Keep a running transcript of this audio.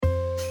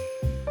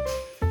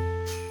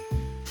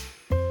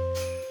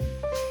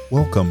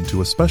Welcome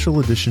to a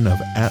special edition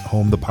of At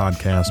Home, the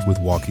podcast with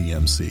Walkie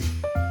MC.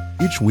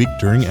 Each week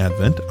during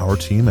Advent, our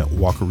team at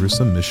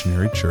Wakarusa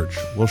Missionary Church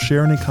will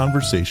share in a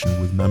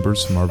conversation with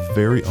members from our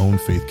very own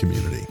faith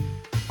community.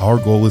 Our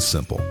goal is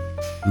simple.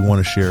 We want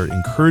to share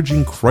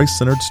encouraging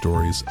Christ-centered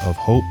stories of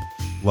hope,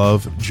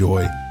 love,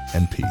 joy,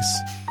 and peace.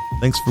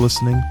 Thanks for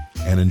listening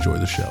and enjoy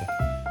the show.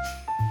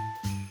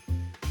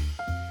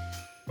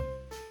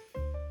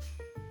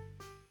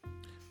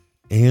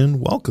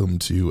 And welcome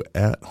to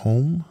At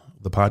Home,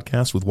 the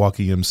podcast with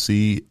Walkie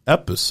MC,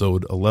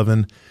 episode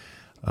 11.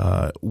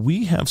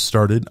 We have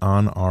started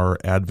on our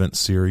Advent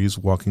series,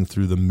 walking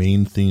through the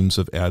main themes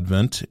of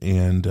Advent.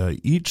 And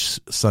each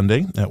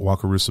Sunday at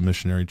Wakarusa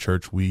Missionary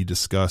Church, we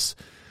discuss,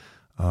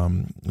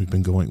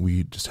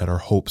 we just had our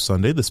Hope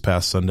Sunday this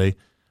past Sunday.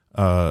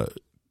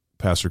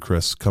 Pastor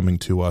Chris coming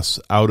to us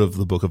out of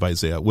the book of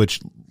Isaiah, which,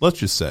 let's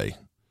just say,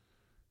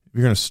 if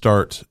you're going to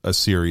start a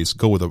series,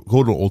 go to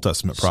an Old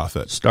Testament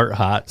prophet. Start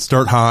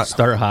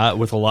hot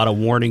with a lot of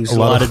warnings, a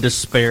lot of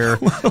despair,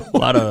 a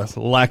lot of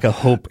lack of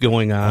hope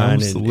going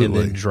on, and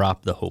then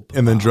drop the hope bomb.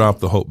 And then drop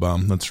the hope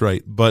bomb. That's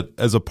right. But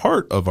as a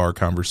part of our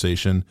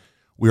conversation,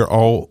 we are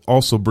all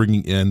also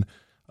bringing in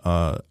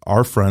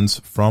our friends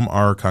from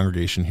our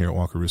congregation here at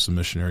Wakarusa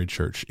Missionary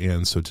Church.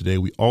 And so today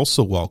we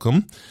also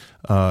welcome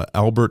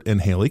Albert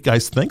and Haley.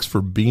 Guys, thanks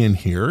for being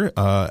here.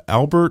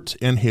 Albert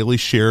and Haley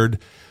shared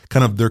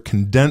kind of their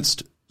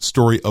condensed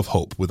story of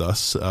hope with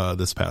us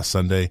this past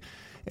Sunday.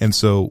 And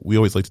so we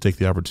always like to take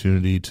the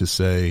opportunity to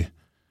say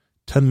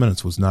 10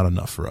 minutes was not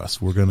enough for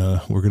us. We're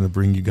gonna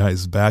bring you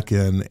guys back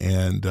in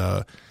and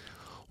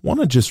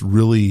want to just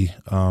really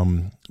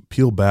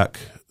peel back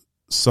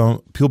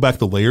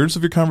the layers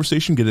of your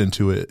conversation, get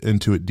into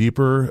it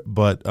deeper,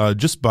 but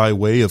just by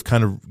way of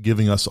kind of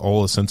giving us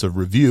all a sense of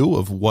review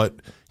of what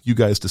you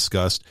guys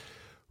discussed.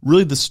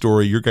 Really,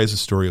 your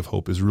guys' story of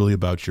hope is really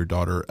about your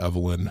daughter,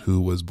 Evelyn, who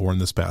was born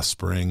this past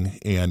spring,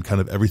 and kind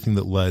of everything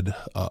that led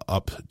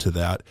up to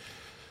that.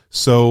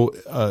 So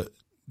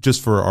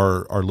just for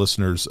our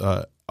listeners,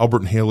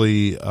 Albert and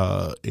Haley,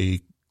 a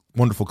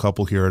wonderful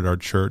couple here at our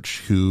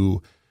church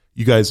who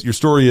you guys, your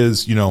story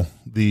is,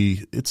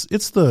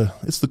 it's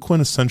the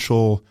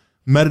quintessential,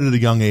 met at a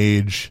young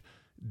age,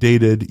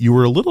 dated. You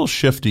were a little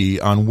shifty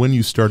on when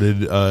you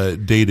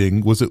started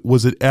dating. Was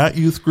it at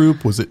youth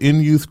group? Was it in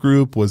youth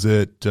group? Was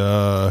it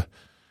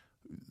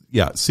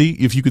see,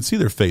 if you could see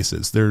their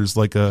faces, there's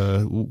like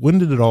when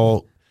did it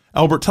all,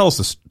 Albert, tell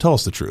us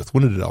the truth.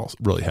 When did it all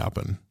really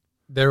happen?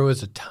 There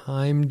was a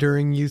time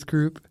during youth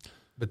group,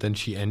 but then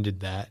she ended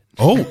that.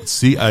 Oh,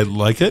 see, I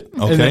like it.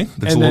 Okay.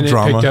 There's a little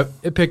drama.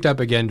 It picked up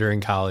again during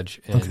college.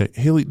 Okay.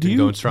 Haley, do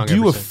you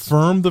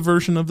affirm the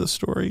version of the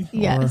story?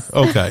 Yes.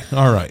 Or? Okay.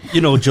 All right.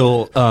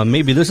 Joel,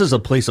 maybe this is a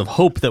place of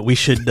hope that we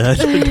should dive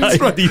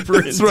deeper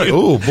into. That's right.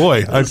 Oh,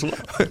 boy. That's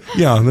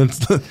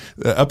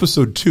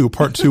episode 2,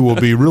 part 2 will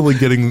be really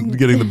getting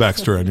the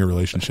backstory on your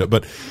relationship.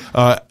 But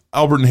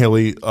Albert and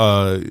Haley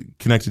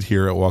connected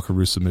here at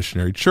Wakarusa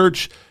Missionary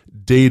Church,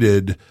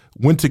 dated,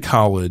 went to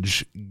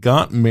college,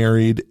 got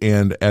married,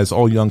 and as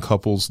all young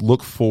couples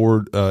look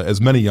forward,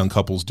 as many young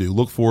couples do,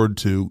 look forward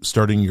to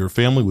starting your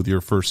family with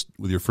your first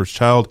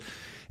child.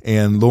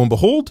 And lo and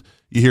behold,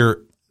 you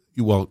hear,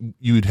 well,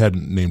 you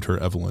hadn't named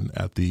her Evelyn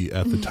at the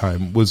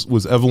time.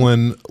 Was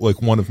Evelyn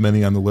like one of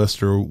many on the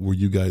list, or were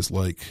you guys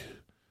like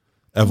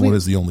Evelyn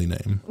is the only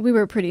name? We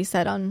were pretty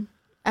set on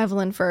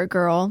Evelyn for a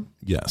girl.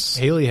 Yes.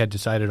 Haley had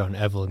decided on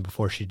Evelyn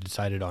before she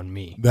decided on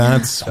me.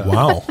 That's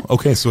wow.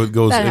 Okay, so it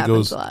goes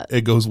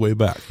way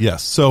back.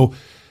 Yes. So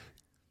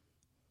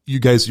you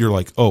guys, you're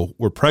like, oh,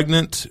 we're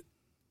pregnant,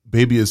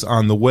 baby is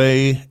on the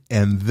way,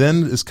 and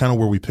then is kind of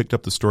where we picked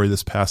up the story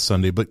this past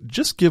Sunday. But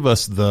just give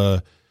us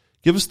the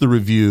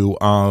review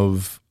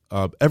of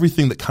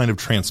everything that kind of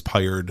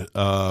transpired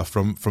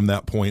from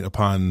that point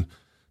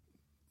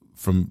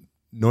from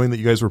knowing that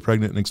you guys were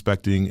pregnant and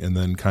expecting, and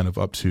then kind of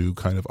up to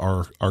kind of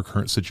our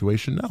current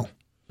situation now.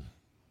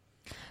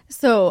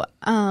 So,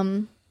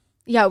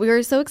 we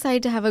were so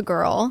excited to have a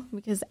girl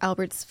because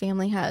Albert's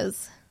family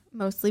has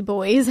mostly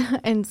boys.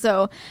 And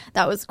so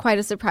that was quite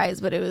a surprise,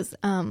 but it was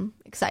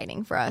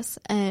exciting for us.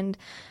 And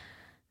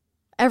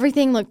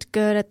everything looked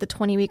good at the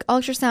 20-week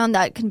ultrasound.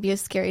 That can be a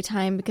scary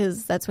time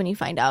because that's when you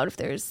find out if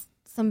there's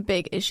some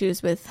big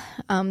issues with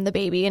the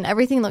baby. And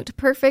everything looked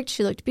perfect.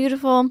 She looked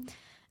beautiful.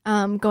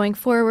 Going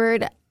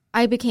forward,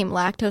 I became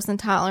lactose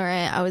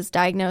intolerant. I was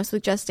diagnosed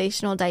with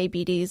gestational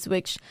diabetes,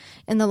 which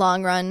in the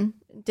long run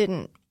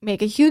didn't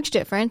make a huge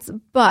difference.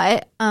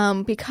 But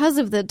because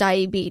of the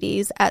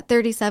diabetes, at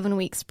 37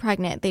 weeks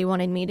pregnant, they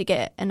wanted me to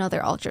get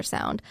another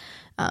ultrasound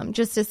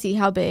just to see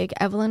how big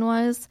Evelyn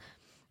was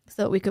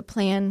so that we could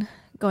plan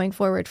going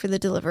forward for the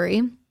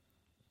delivery.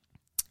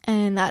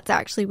 And that's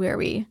actually where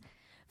we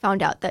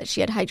found out that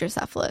she had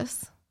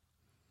hydrocephalus.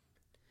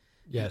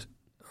 Yes.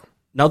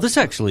 Now, this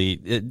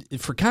actually,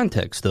 for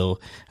context, though,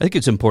 I think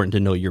it's important to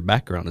know your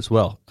background as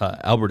well.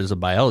 Albert is a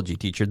biology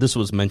teacher. This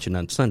was mentioned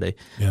on Sunday,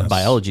 yes. A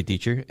biology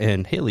teacher.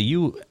 And Haley,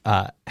 you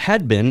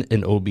had been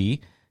an OB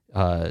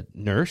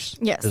nurse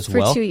as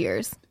well. For 2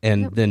 years.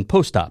 And then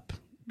post-op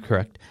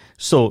correct?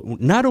 So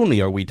not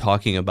only are we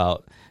talking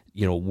about,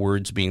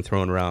 words being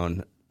thrown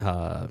around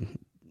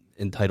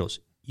in titles,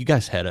 you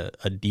guys had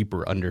a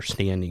deeper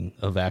understanding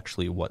of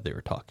actually what they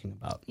were talking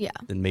about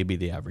than maybe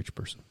the average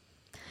person.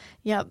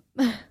 Yep.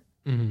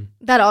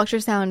 That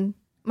ultrasound,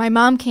 my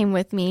mom came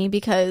with me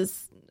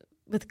because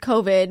with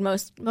COVID,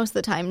 most of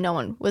the time no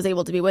one was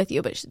able to be with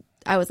you, but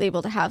I was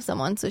able to have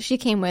someone. So she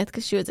came with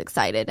because she was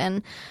excited,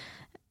 and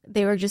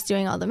they were just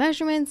doing all the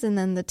measurements, and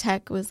then the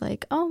tech was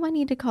like, oh, I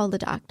need to call the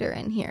doctor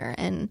in here.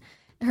 And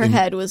her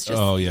head was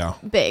just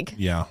big.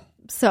 Yeah.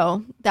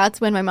 So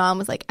that's when my mom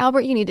was like,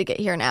 Albert, you need to get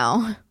here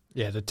now.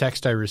 Yeah, the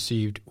text I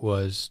received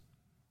was,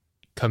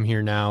 come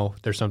here now.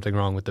 There's something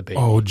wrong with the baby.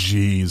 Oh,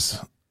 geez.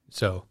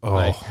 So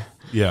I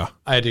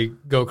had to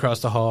go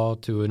across the hall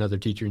to another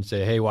teacher and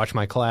say, hey, watch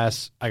my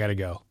class. I got to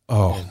go.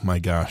 Oh, my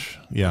gosh.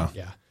 Yeah.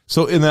 Yeah.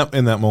 So in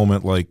that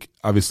moment, like,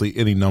 obviously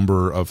any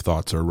number of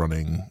thoughts are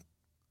running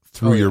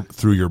through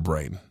your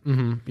brain.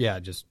 Mm-hmm. Yeah,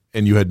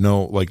 and you had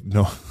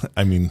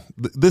I mean,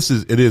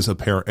 it is a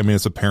parent. I mean,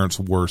 it's a parent's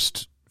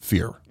worst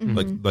fear.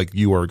 Like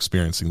you are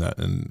experiencing that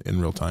in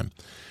real time.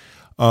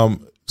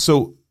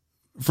 So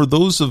for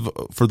those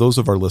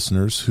of our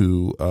listeners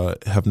who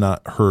have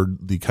not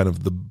heard the kind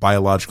of the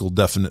biological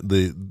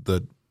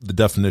the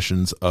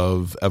definitions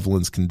of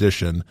Evelyn's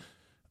condition,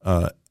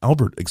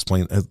 Albert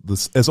explained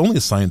this as only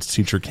a science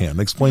teacher can.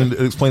 Explained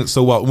it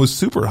so well. It was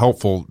super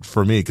helpful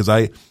for me because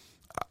I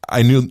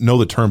know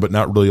the term, but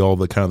not really all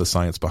the kind of the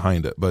science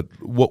behind it. But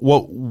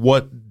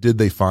what did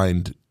they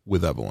find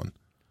with Evelyn?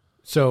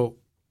 So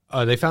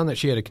they found that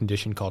she had a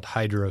condition called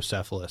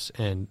hydrocephalus,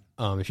 and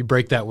if you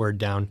break that word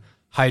down,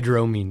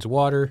 hydro means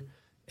water,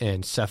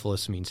 and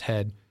cephalus means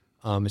head.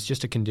 It's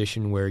just a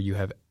condition where you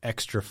have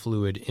extra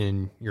fluid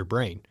in your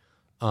brain.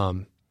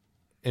 And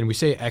we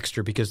say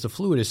extra because the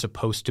fluid is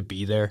supposed to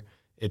be there.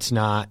 It's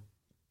not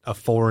a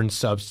foreign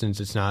substance.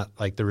 It's not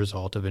like the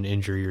result of an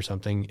injury or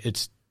something.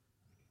 It's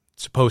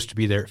supposed to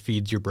be there. It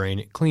feeds your brain.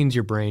 It cleans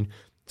your brain.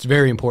 It's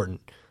very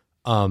important.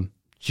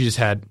 She just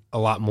had a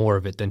lot more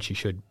of it than she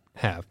should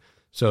have.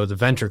 So the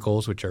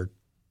ventricles, which are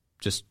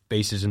just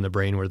spaces in the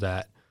brain where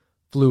that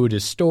fluid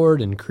is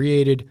stored and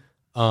created,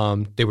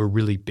 they were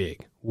really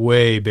big,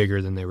 way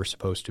bigger than they were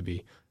supposed to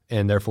be.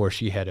 And therefore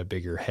she had a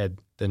bigger head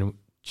than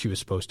she was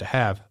supposed to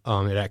have.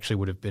 It actually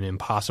would have been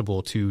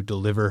impossible to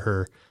deliver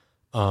her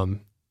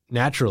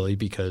naturally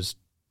because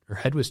her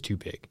head was too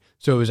big.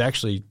 So it was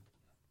actually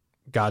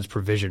God's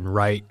provision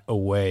right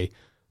away,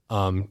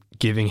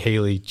 giving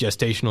Haley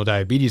gestational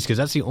diabetes, because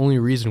that's the only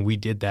reason we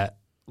did that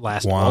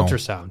last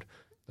ultrasound.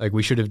 Like,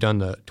 we should have done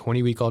the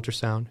 20-week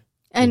ultrasound.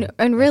 And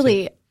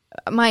really,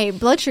 my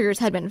blood sugars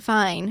had been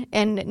fine.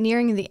 And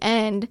nearing the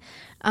end,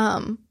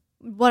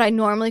 what I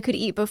normally could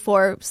eat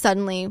before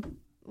suddenly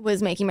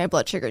was making my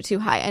blood sugar too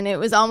high. And it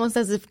was almost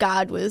as if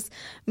God was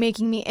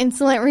making me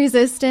insulin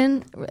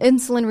resistant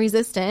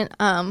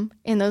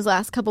in those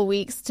last couple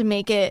weeks to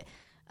make it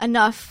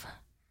enough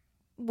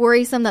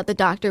worrisome that the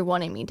doctor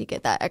wanted me to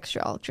get that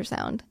extra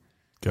ultrasound.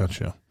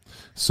 Gotcha.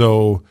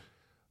 So,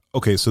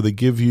 okay, so they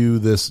give you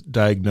this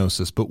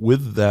diagnosis, but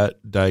with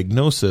that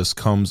diagnosis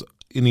comes,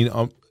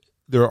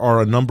 there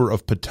are a number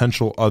of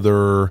potential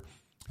other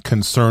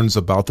concerns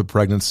about the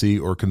pregnancy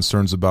or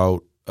concerns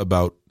about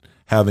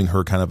having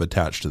her kind of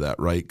attached to that,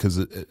 right? Because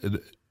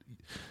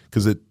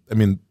I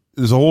mean,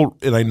 there's a whole,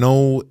 and I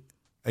know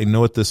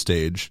at this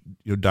stage,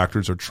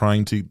 doctors are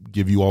trying to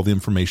give you all the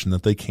information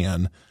that they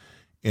can,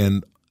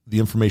 and the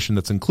information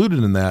that's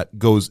included in that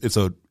it's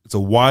a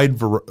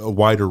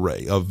wide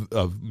array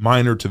of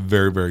minor to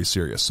very, very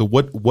serious. So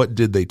what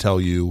did they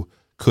tell you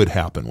could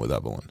happen with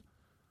Evelyn?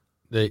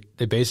 They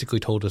basically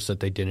told us that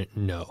they didn't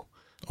know.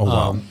 Oh,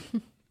 wow.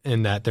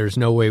 And that there's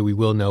no way we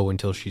will know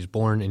until she's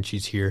born and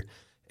she's here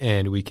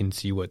and we can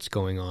see what's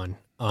going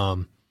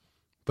on.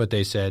 But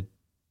they said,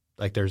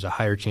 like, there's a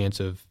higher chance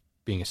of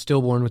being a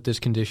stillborn with this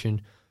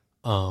condition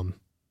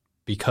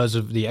because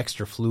of the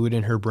extra fluid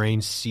in her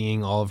brain.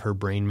 Seeing all of her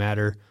brain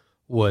matter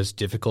was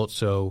difficult,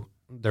 so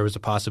there was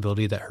a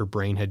possibility that her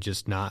brain had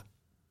just not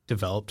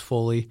developed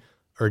fully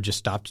or just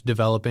stopped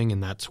developing,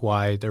 and that's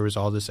why there was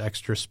all this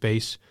extra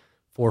space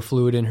for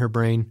fluid in her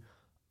brain.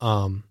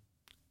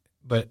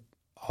 But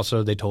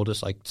also they told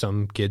us, like,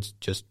 some kids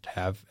just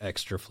have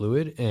extra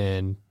fluid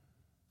and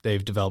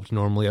they've developed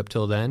normally up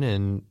till then,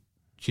 and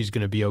she's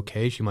going to be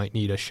okay. She might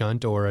need a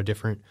shunt or a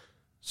different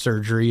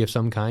surgery of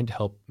some kind to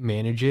help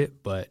manage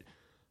it. But,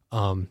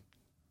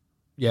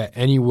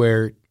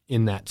 anywhere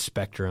in that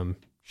spectrum,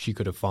 she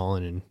could have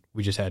fallen, and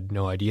we just had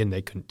no idea, and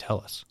they couldn't tell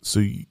us.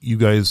 So you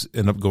guys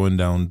end up going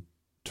down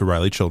to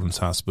Riley Children's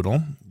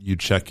Hospital. You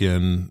check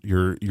in.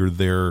 You're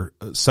there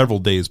several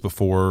days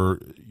before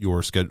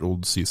your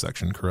scheduled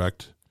C-section,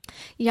 correct?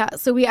 Yeah.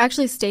 So we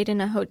actually stayed in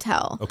a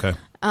hotel. Okay.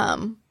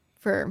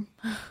 For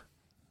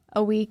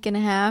a week and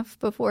a half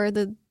before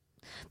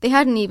they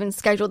hadn't even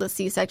scheduled a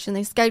C-section.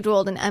 They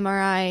scheduled an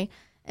MRI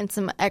and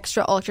some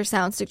extra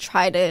ultrasounds to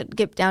try to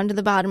get down to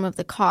the bottom of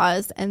the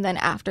cause. And then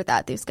after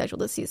that, they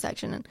scheduled a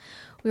C-section. And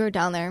we were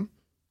down there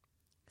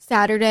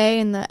Saturday,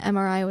 and the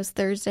MRI was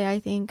Thursday, I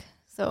think.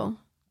 So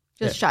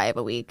just shy of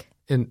a week.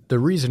 And the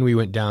reason we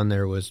went down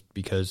there was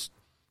because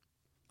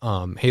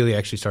Haley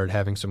actually started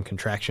having some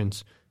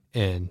contractions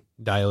and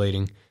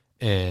dilating,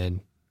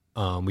 and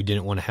we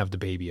didn't want to have the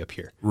baby up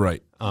here.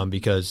 Right.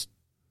 Because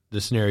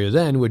the scenario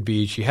then would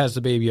be she has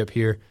the baby up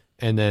here,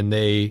 and then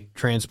they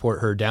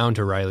transport her down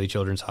to Riley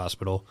Children's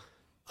Hospital,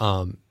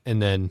 and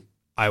then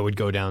I would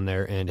go down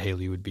there, and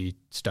Haley would be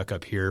stuck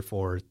up here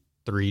for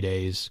 3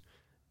 days,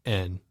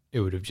 and it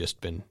would have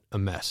just been a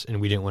mess,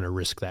 and we didn't want to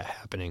risk that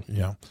happening.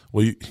 Yeah.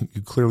 Well, you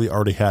clearly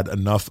already had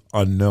enough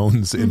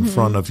unknowns in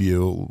front of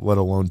you, let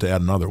alone to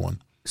add another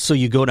one. So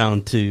you go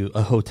down to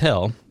a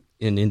hotel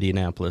in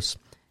Indianapolis,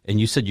 and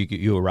you said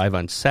you arrive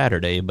on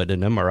Saturday, but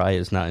an MRI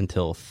is not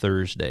until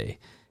Thursday.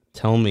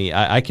 Tell me,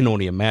 I can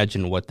only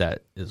imagine what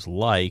that is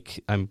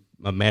like. I'm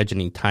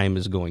imagining time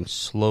is going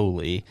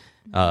slowly,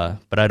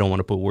 but I don't want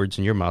to put words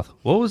in your mouth.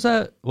 What was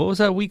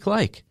that week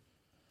like?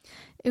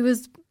 It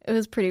was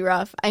pretty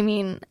rough. I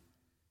mean,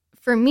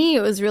 for me,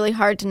 it was really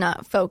hard to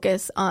not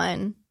focus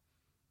on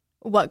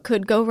what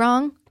could go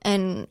wrong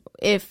and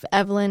if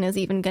Evelyn is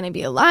even going to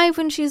be alive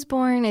when she's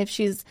born, if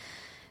she's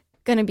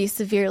going to be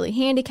severely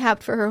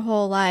handicapped for her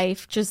whole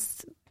life.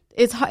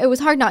 It was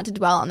hard not to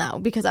dwell on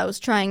that because I was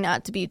trying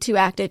not to be too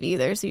active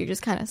either. So you're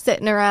just kind of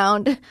sitting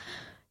around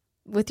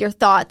with your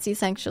thoughts,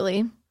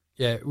 essentially.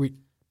 Yeah,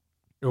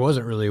 there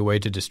wasn't really a way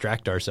to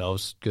distract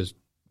ourselves because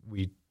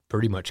we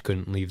pretty much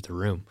couldn't leave the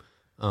room.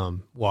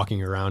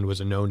 Walking around was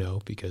a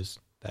no-no because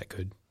that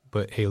could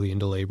put Haley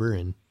into labor,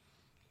 and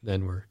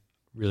then we're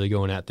really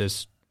going at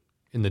this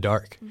in the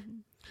dark. Mm-hmm.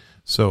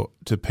 So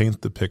to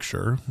paint the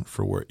picture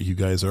for where you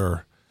guys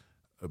are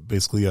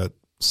basically a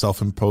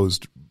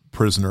self-imposed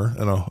prisoner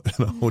in a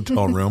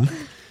hotel room,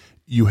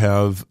 you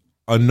have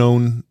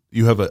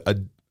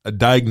a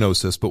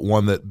diagnosis, but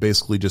one that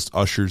basically just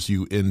ushers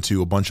you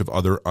into a bunch of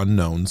other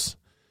unknowns.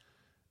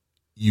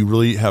 You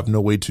really have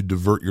no way to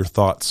divert your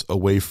thoughts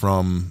away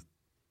from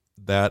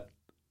that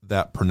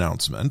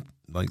pronouncement.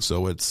 Like,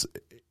 so it's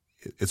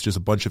just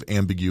a bunch of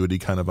ambiguity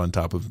kind of on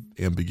top of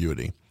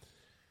ambiguity.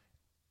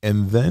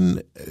 And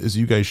then, as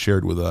you guys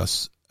shared with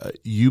us,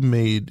 you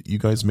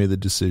guys made the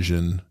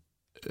decision,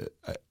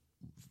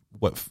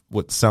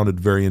 what sounded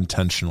very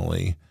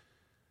intentionally,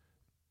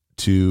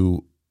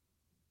 to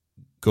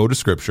go to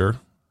Scripture,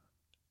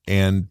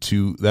 and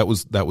that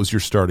was your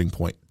starting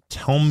point.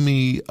 Tell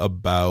me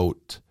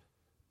about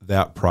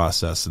that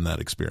process and that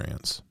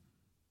experience.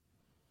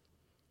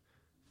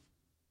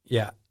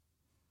 Yeah.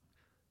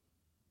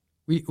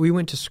 We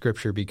went to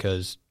Scripture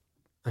because,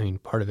 I mean,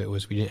 part of it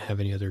was we didn't have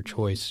any other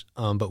choice.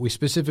 But we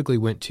specifically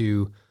went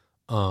to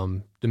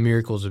the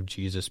miracles of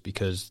Jesus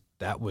because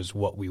that was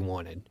what we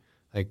wanted.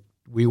 Like,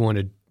 we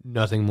wanted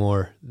nothing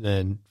more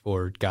than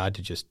for God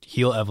to just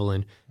heal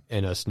Evelyn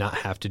and us not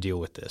have to deal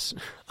with this.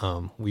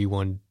 We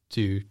wanted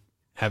to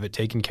have it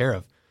taken care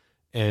of.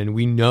 And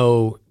we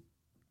know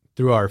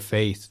through our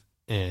faith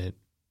and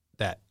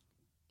that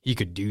he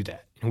could do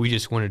that. And we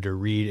just wanted to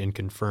read and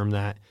confirm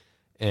that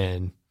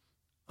and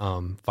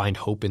find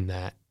hope in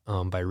that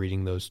by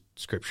reading those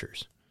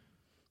scriptures.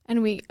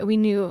 And we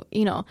knew,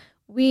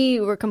 we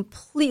were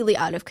completely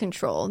out of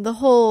control. The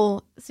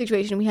whole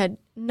situation, we had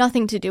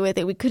nothing to do with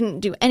it. We couldn't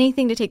do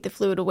anything to take the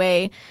fluid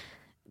away.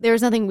 There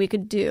was nothing we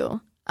could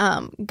do.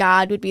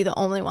 God would be the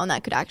only one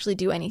that could actually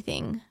do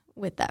anything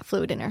with that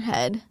fluid in her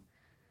head.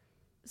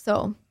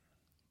 So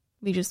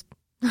we just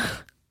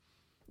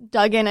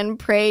dug in and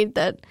prayed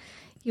that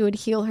he would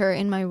heal her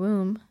in my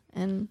womb.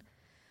 And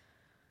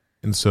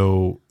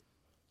so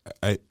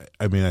I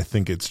mean, I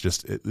think it's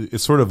just,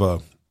 it's sort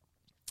of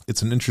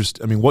it's an interest.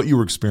 I mean, what you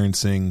were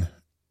experiencing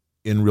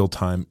in real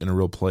time, in a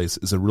real place,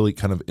 is a really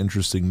kind of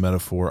interesting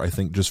metaphor, I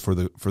think, just for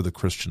the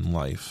Christian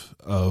life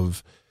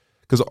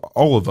because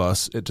all of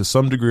us, to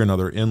some degree or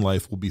another in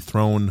life, will be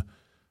thrown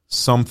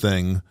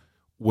something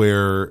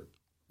where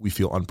we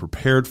feel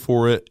unprepared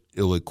for it,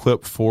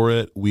 ill-equipped for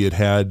it. We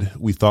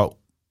thought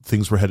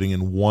things were heading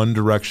in one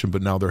direction,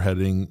 but now they're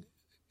heading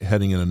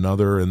in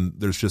another, and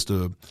there's just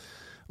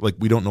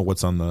we don't know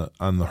what's on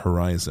the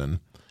horizon.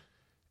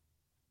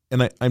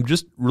 And I'm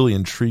just really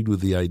intrigued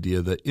with the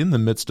idea that in the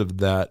midst of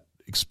that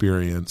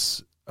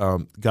experience,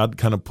 God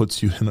kind of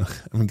puts you in a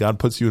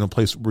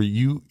place where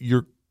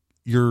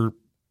you're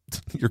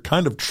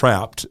kind of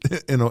trapped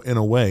in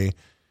a way.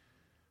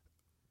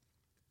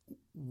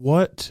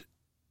 What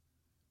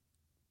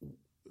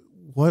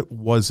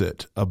was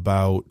it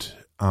about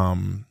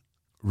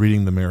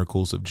reading the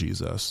miracles of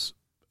Jesus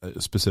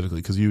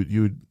specifically? Because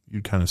you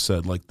kind of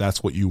said like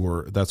that's what you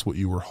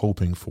were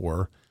hoping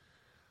for.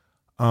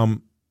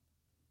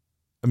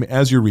 I mean,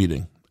 as you're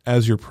reading,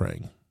 as you're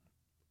praying,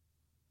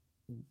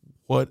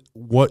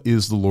 what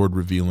is the Lord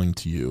revealing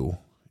to you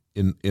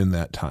in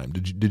that time?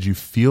 Did you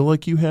feel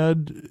like you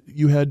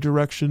had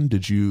direction?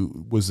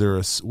 Was there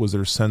a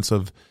sense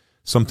of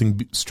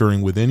something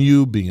stirring within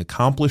you, being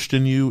accomplished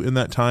in you in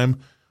that time?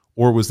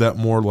 Or was that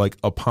more like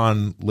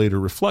upon later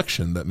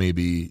reflection that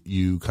maybe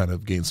you kind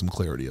of gained some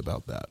clarity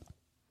about that?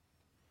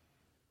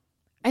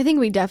 I think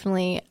we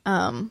definitely,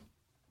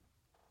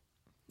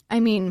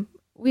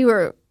 we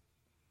were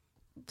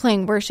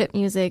playing worship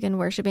music and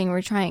worshiping.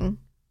 We're trying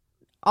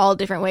all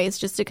different ways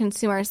just to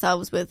consume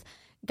ourselves with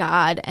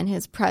God and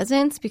his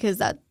presence, because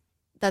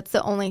that's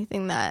the only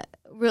thing that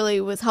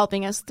really was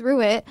helping us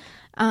through it.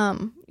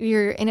 We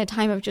were in a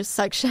time of just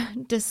such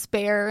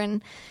despair,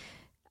 and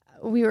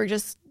we were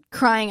just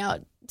crying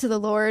out to the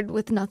Lord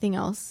with nothing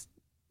else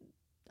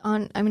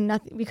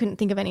nothing, we couldn't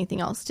think of anything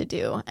else to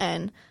do.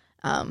 And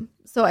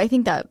so I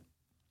think that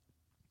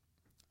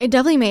it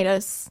definitely made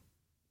us,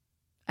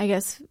 I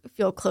guess,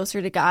 feel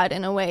closer to God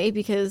in a way,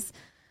 because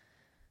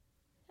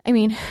I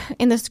mean,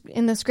 in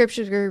the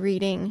scriptures we were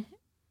reading,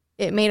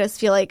 it made us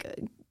feel like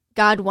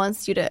God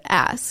wants you to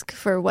ask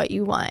for what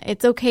you want.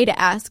 It's okay to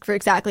ask for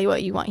exactly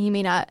what you want. He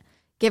may not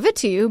give it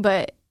to you,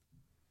 but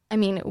I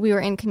mean, we were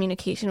in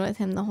communication with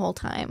him the whole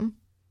time.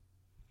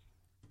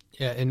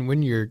 Yeah, and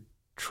when you're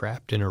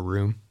trapped in a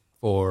room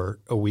for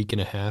a week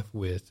and a half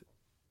with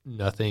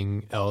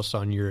nothing else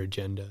on your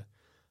agenda,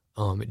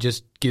 it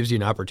just gives you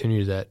an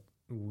opportunity that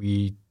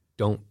we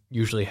don't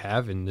usually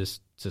have in this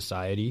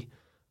society,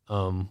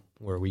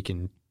 where we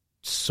can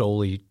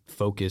solely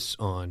focus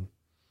on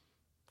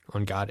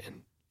God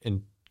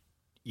and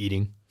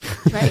eating.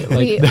 Right.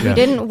 We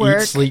didn't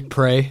work. Eat, sleep,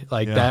 pray.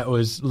 That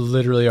was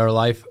literally our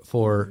life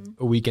for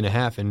a week and a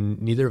half,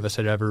 and neither of us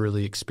had ever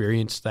really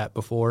experienced that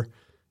before.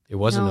 It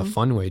wasn't a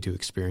fun way to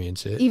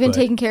experience it. Even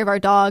taking care of our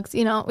dogs,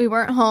 we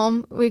weren't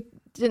home. We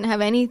didn't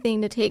have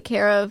anything to take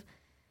care of,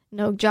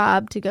 no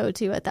job to go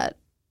to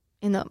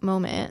in that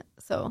moment.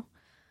 So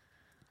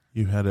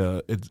you had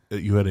a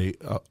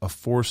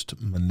forced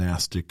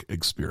monastic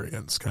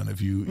experience, kind of.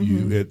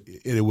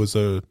 It was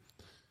a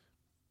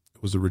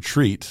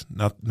retreat,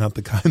 not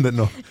the kind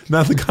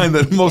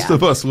that most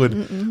of us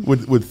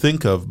would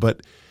think of,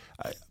 but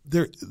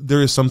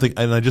there is something,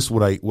 and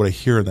what I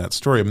hear in that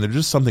story, I mean, there's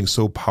just something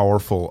so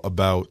powerful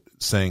about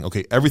saying,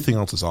 okay, everything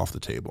else is off the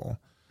table.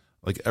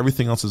 Like,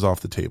 everything else is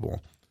off the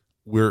table.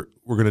 We're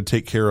going to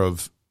take care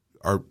of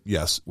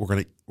we're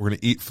going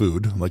to eat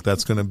food. Like, we're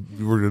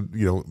going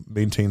to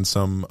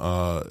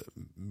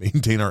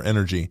maintain our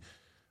energy.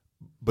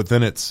 But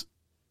then it's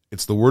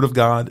the word of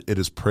God, it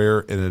is prayer,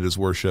 and it is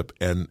worship,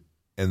 and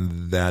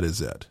that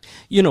is it.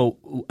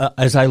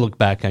 As I look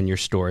back on your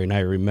story, and I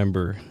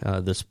remember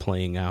this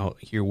playing out,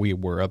 here we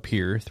were up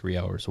here 3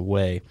 hours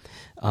away.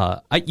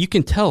 You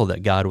can tell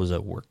that God was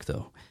at work,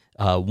 though.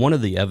 One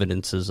of the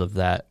evidences of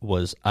that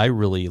was I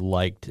really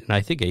liked, and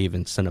I think I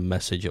even sent a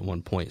message at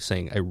one point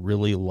saying, I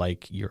really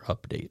like your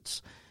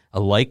updates. I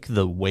like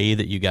the way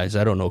that you guys,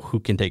 I don't know who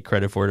can take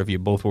credit for it, if you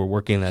both were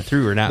working that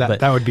through or not.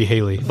 That would be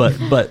Haley. But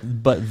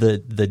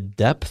the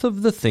depth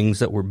of the things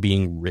that were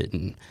being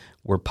written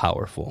were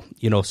powerful.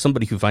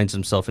 Somebody who finds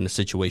himself in a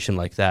situation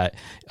like that,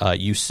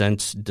 you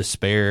sense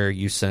despair,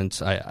 you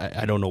sense,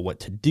 I don't know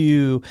what to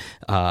do,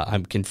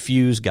 I'm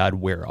confused, God,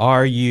 where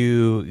are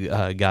you?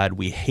 God,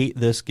 we hate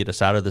this, get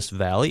us out of this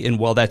valley. And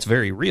while that's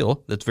very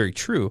real, that's very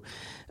true,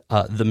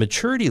 the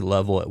maturity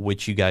level at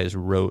which you guys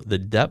wrote, the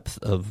depth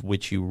of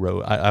which you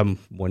wrote, I'm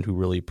one who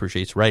really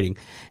appreciates writing,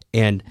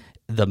 and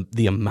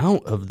the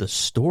amount of the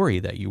story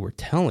that you were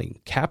telling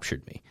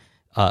captured me.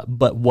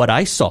 But what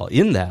I saw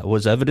in that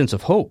was evidence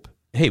of hope.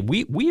 Hey,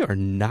 we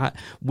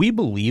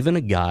believe in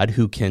a God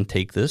who can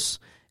take this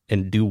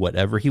and do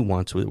whatever he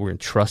wants with it. We're going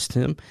to trust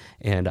him.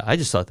 And I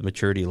just thought the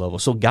maturity level.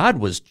 So God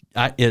was,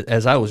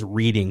 as I was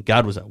reading,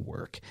 God was at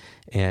work.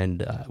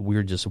 And we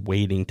were just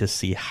waiting to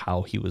see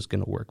how he was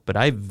going to work. But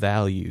I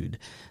valued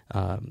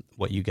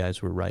what you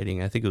guys were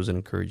writing. I think it was an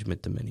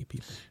encouragement to many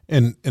people.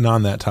 And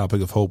on that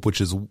topic of hope,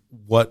 which is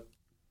what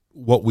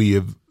we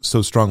have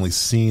so strongly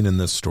seen in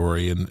this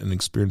story and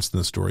experienced in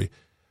this story,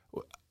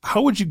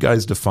 how would you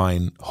guys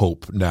define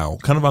hope now?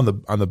 Kind of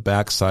on the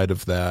backside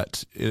of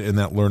that, in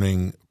that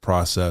learning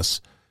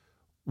process,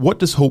 what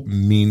does hope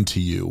mean to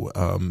you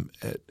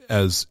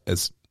as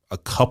a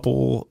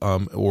couple,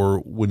 or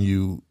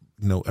when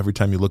every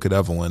time you look at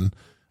Evelyn?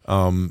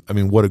 I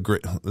mean, what a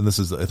great, and this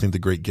is, I think, the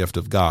great gift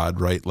of God,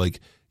 right?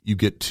 Like, you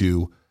get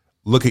to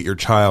look at your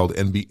child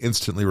and be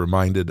instantly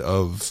reminded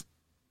of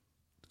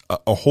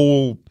a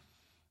whole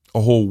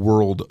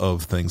world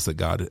of things that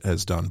God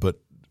has done. But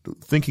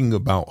thinking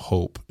about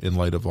hope in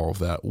light of all of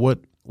that,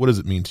 what does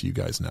it mean to you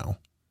guys now?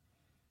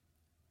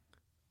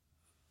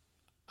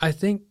 I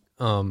think,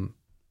 I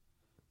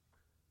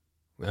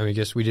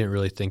guess we didn't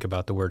really think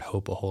about the word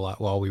hope a whole lot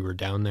while we were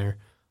down there.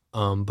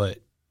 But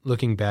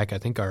looking back, I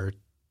think our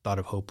thought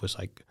of hope was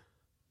like,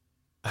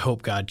 I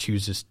hope God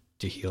chooses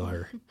to heal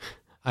her.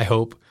 I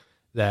hope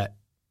that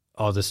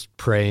all this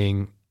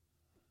praying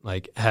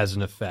has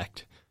an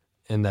effect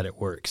and that it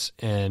works.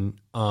 And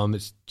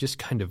it's just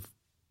kind of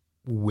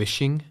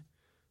wishing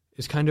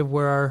is kind of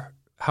where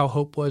how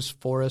hope was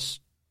for us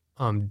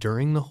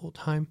during the whole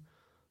time.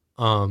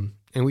 And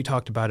we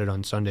talked about it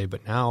on Sunday,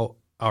 but now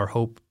our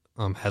hope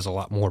has a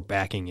lot more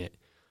backing it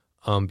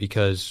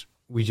because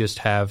we just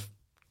have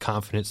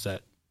confidence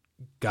that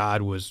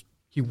God was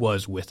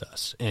with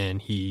us,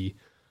 and he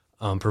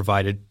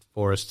provided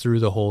for us through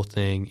the whole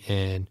thing.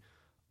 And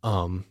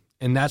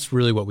that's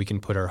really what we can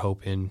put our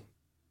hope in,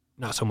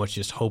 not so much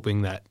just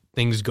hoping that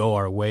things go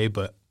our way,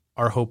 but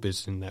our hope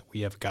is in that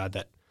we have a God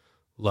that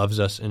loves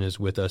us and is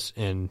with us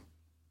and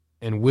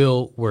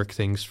will work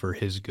things for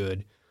his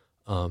good,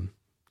 and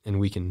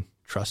we can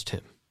trust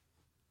him.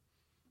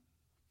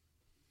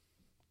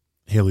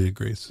 Haley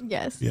agrees.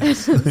 Yes.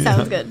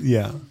 Sounds good.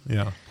 Yeah.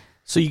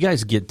 So you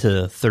guys get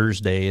to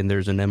Thursday and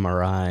there's an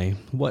MRI.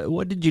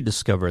 What did you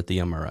discover at the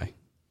MRI?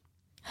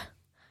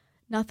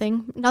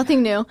 Nothing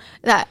new.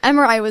 That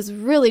MRI was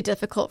really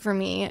difficult for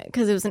me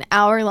because it was an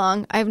hour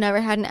long. I've never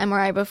had an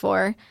MRI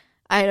before.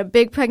 I had a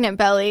big pregnant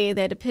belly.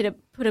 They had to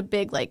put a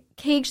big like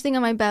cage thing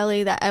on my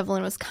belly that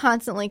Evelyn was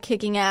constantly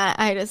kicking at.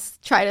 I had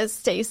to try to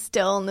stay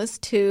still in this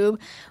tube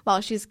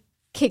while she's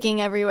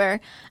kicking everywhere.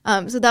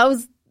 So that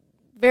was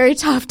very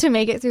tough to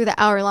make it through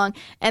the hour long.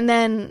 And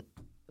then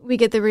we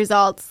get the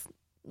results,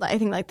 I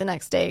think like the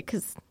next day,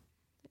 because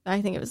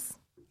I think it was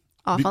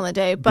off on the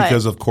day. But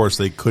because of course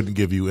they couldn't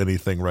give you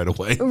anything right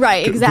away.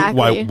 Right,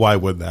 exactly. Why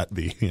would that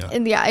be? Yeah.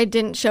 And yeah, it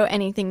didn't show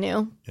anything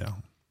new. Yeah.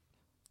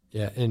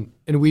 Yeah, and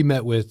we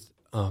met with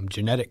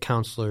genetic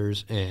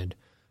counselors and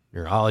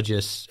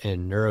neurologists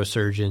and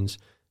neurosurgeons,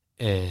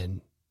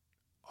 and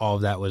all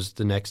of that was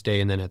the next day.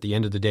 And then at the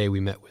end of the day,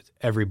 we met with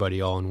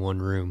everybody all in one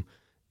room,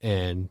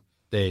 and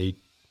they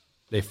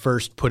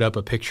first put up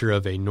a picture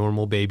of a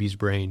normal baby's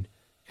brain,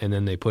 and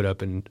then they put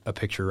up a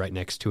picture right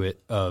next to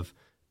it of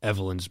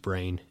Evelyn's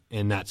brain.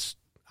 And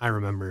I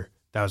remember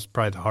that was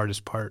probably the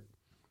hardest part.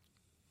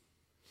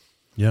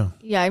 Yeah.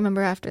 Yeah, I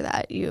remember after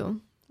that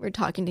you were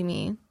talking to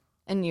me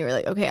and you were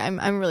like, okay,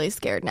 I'm really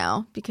scared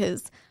now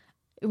because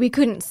we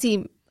couldn't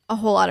see a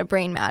whole lot of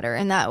brain matter.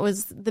 And that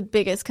was the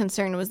biggest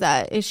concern, was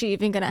that is she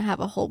even going to have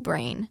a whole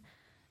brain?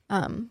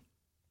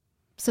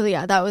 So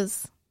yeah, that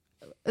was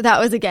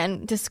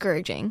again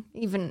discouraging,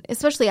 even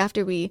especially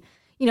after we,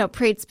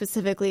 prayed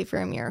specifically for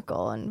a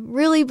miracle and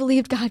really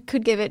believed God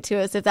could give it to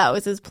us if that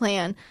was his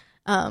plan.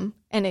 And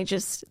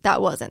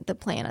that wasn't the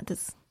plan at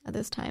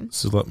this time.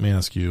 So let me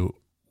ask you,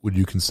 would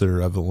you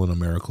consider Evelyn a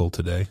miracle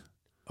today?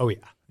 Oh yeah.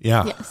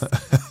 Yeah. Yes.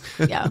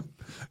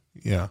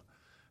 Yeah.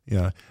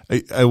 Yeah.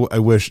 I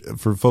wish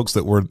for folks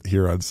that weren't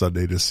here on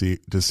Sunday to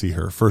see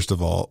her. First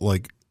of all,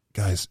 like,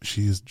 guys,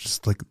 she is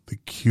just like the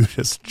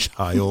cutest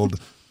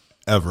child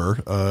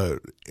ever.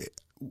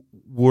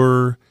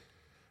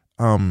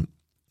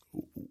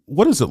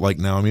 What is it like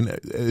now? I mean,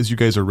 as you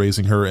guys are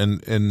raising her,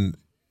 and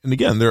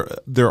again,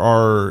 there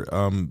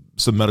are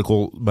some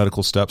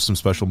medical steps, some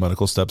special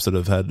medical steps that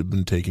have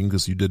been taken,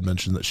 because you did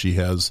mention that she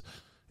has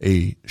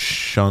a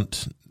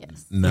shunt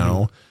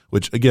now,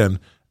 which again,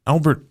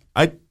 Albert,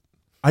 I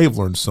have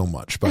learned so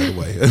much, by the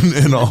way,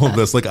 in all of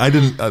this. Like, I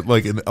didn't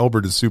and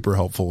Albert is super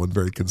helpful and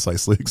very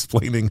concisely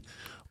explaining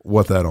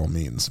what that all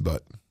means.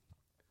 But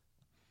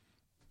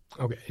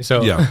okay,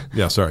 so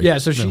sorry,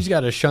 so she's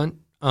got a shunt,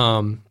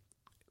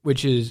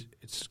 which is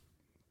it's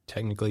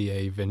technically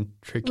a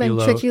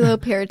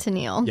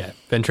ventriculoperitoneal. Yeah,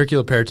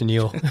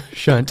 ventriculoperitoneal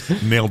shunt.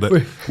 Nailed it.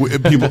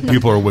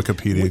 People are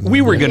Wikipediaing.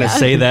 We were going to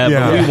say that,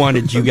 but we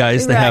wanted you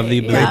guys to have the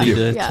ability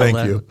to tell Thank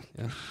that. you.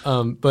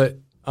 But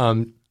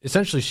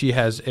essentially, she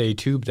has a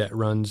tube that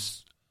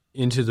runs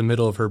into the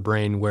middle of her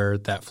brain where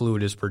that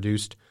fluid is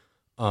produced.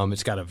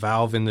 It's got a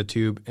valve in the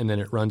tube, and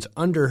then it runs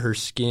under her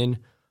skin,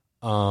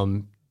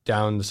 down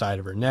the side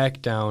of her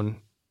neck, down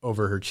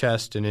over her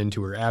chest, and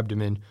into her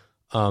abdomen.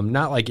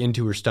 Not like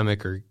into her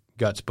stomach or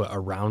guts, but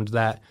around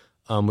that,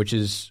 which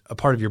is a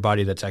part of your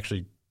body that's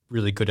actually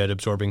really good at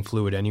absorbing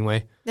fluid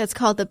anyway. That's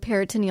called the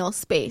peritoneal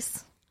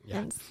space.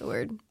 Yeah. That's the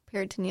word,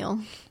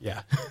 peritoneal.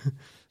 Yeah.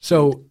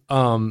 So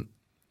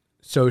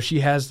she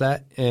has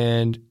that,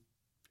 and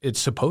it's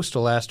supposed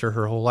to last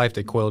her whole life.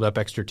 They coiled up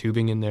extra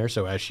tubing in there,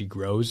 so as she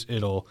grows,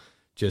 it'll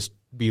just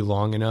be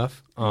long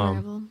enough.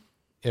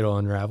 It'll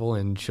unravel,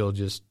 and she'll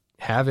just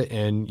have it,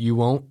 and you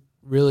won't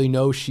really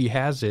know she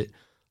has it.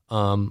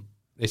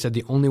 They said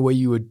the only way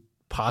you would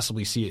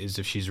possibly see it is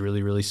if she's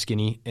really, really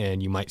skinny,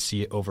 and you might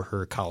see it over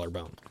her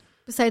collarbone.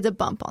 Besides a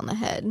bump on the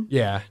head.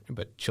 Yeah,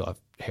 but she'll have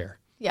hair.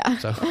 Yeah.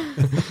 So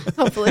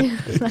hopefully.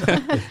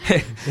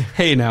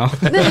 hey now.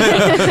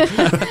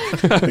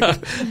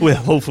 Well,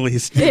 hopefully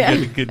it's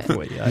good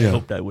for you. I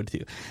hope that would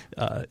too.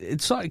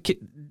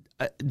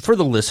 For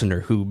the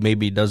listener who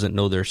maybe doesn't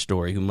know their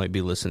story, who might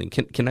be listening,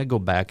 can I go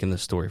back in the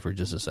story for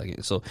just a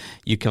second? So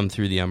you come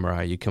through the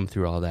MRI, you come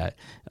through all that.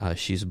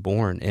 She's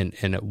born, and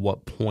at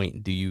what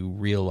point do you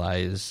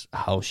realize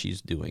how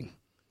she's doing?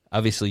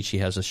 Obviously, she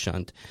has a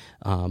shunt.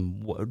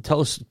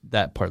 Tell us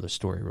that part of the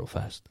story real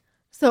fast.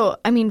 So,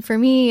 I mean, for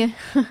me,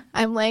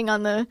 I'm laying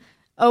on the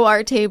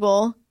OR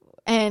table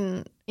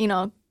and,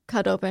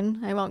 cut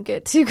open. I won't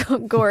get too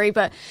gory,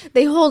 but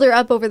they hold her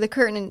up over the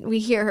curtain and we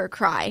hear her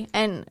cry.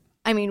 And,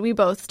 I mean, we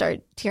both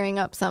start tearing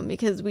up some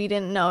because we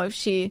didn't know if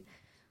she,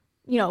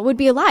 would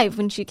be alive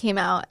when she came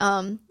out.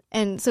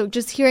 And so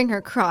just hearing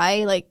her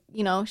cry, like,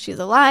 she's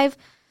alive,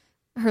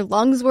 her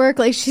lungs work,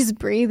 like she's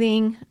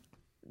breathing,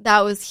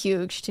 that was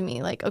huge to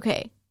me. Like,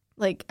 okay,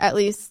 like at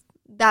least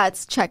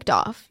that's checked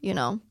off,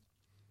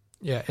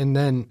 Yeah, and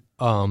then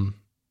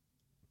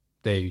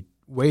they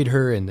weighed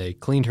her and they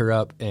cleaned her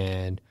up,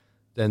 and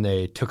then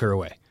they took her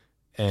away.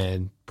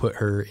 and put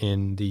her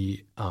in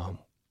the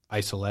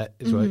isolette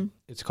is what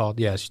it's called.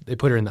 Yes, they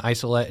put her in the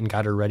isolette and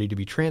got her ready to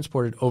be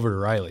transported over to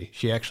Riley.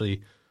 She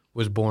actually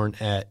was born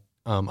at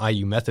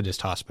IU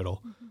Methodist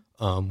Hospital,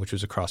 which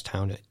was across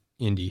town at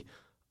Indy.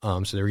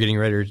 So they were getting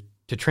ready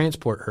to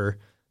transport her,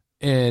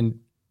 and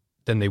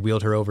then they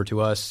wheeled her over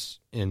to us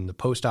in the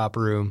post-op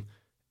room,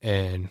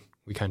 and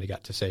we kind of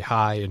got to say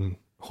hi and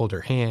hold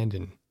her hand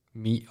and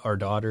meet our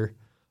daughter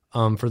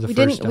for the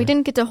first time. We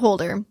didn't get to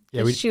hold her.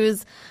 Yeah, she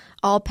was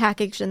all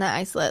packaged in that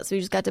isolette, so we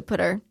just got to put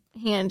her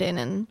hand in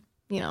and,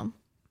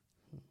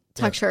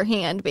 touch her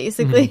hand,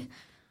 basically. Mm-hmm.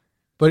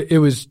 But it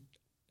was,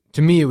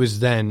 to me, it was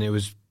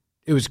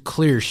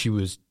clear she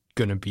was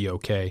going to be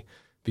okay,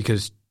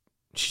 because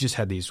she just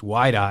had these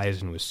wide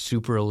eyes and was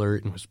super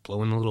alert and was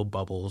blowing the little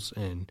bubbles,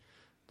 and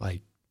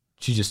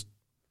she just,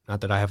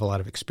 not that I have a lot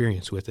of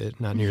experience with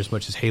it, not near as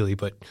much as Haley,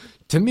 but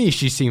to me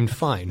she seemed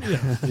fine.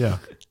 Yeah.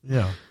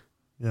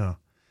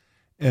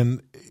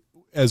 And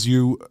as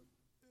you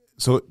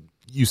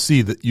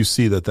see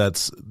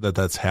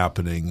that's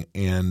happening,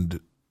 and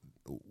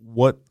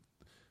what's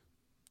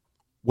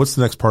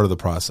the next part of the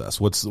process?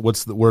 What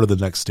are the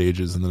next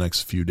stages in the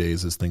next few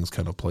days as things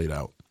kind of played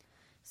out?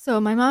 So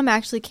my mom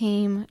actually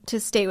came to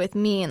stay with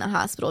me in the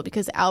hospital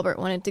because Albert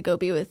wanted to go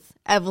be with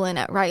Evelyn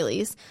at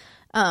Riley's.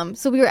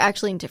 So we were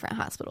actually in different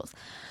hospitals.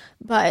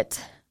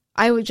 But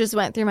I just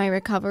went through my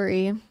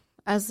recovery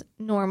as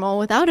normal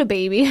without a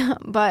baby.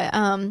 But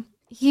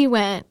he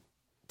went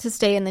to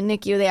stay in the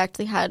NICU. They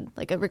actually had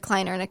a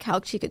recliner and a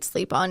couch he could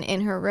sleep on in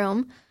her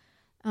room.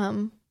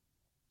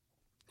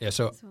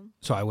 So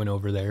I went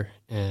over there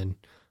and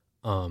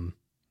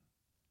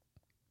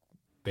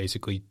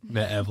basically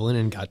met Evelyn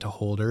and got to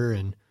hold her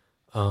and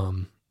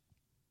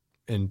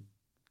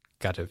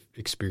got to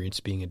experience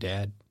being a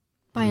dad.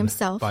 By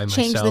himself.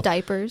 Change the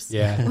diapers.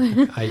 Yeah.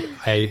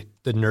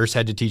 The nurse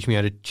had to teach me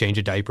how to change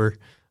a diaper.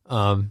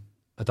 I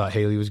thought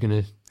Haley was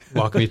going to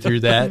walk me through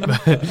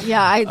that.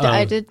 Yeah,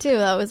 I did too.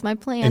 That was my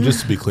plan. And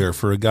just to be clear,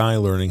 for a guy,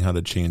 learning how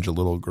to change a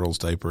little girl's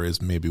diaper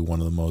is maybe one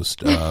of the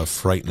most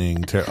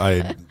frightening.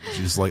 I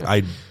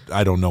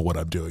don't know what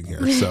I'm doing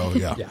here. So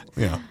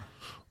yeah.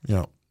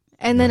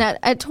 And then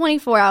at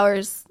 24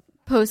 hours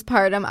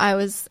postpartum, I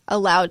was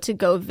allowed to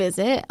go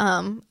visit.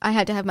 I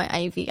had to have my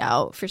IV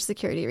out for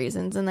security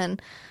reasons, and then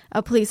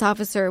a police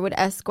officer would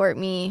escort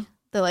me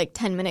the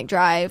 10-minute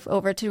drive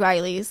over to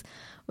Riley's,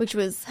 which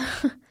was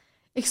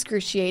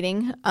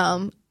excruciating.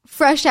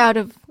 Fresh out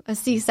of a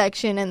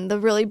C-section and the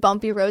really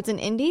bumpy roads in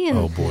Indy, and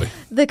oh boy,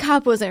 the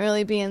cop wasn't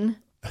really being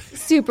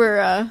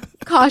super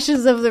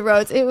cautious of the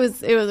roads. It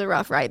was a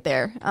rough ride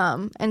there,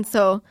 and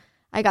so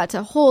I got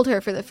to hold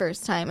her for the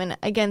first time, and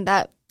again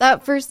that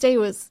first day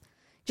was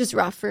just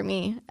rough for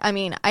me. I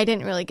mean, I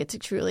didn't really get to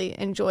truly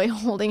enjoy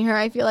holding her,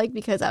 I feel like,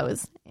 because I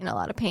was in a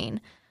lot of pain.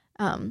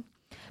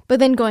 But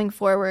then going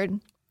forward,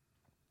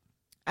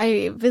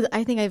 I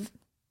think I've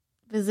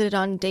visited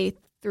on day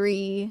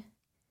 3.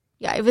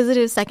 Yeah, I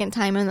visited a second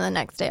time, and the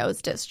next day I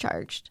was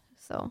discharged.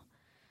 So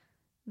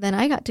then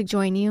I got to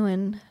join you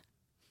and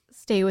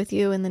stay with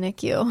you in the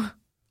NICU.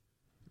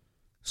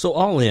 So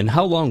all in,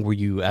 how long were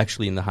you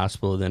actually in the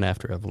hospital then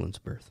after Evelyn's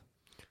birth?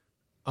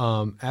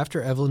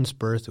 After Evelyn's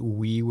birth,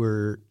 we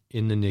were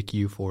in the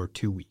NICU for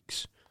 2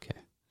 weeks. Okay.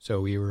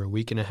 So we were a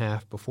week and a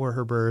half before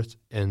her birth,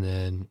 and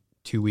then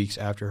 2 weeks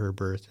after her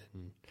birth.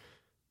 And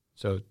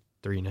so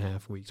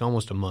 3.5 weeks,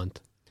 almost a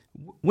month.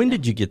 When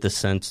did you get the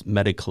sense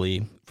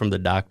medically from the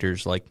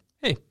doctors,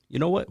 hey, you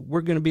know what? We're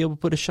going to be able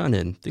to put a shunt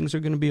in. Things are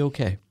going to be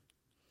okay.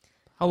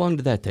 How long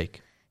did that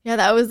take? Yeah,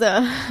 that was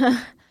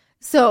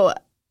so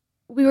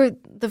we were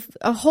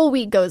a whole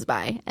week goes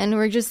by, and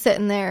we're just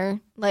sitting there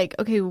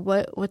okay,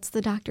 what's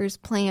the doctor's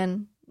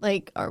plan?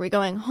 Are we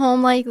going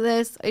home like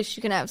this? Is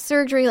she gonna have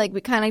surgery?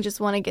 We kind of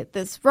just want to get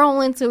this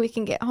rolling so we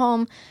can get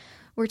home.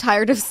 We're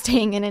tired of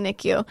staying in a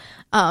NICU,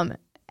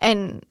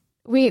 and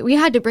we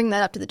had to bring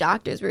that up to the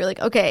doctors. We were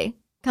okay,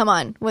 come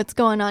on, what's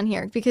going on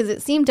here? Because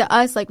it seemed to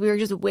us like we were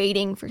just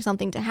waiting for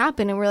something to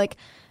happen, and we're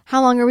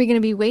how long are we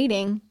going to be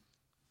waiting?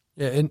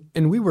 Yeah,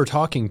 and we were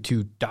talking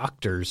to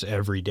doctors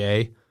every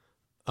day.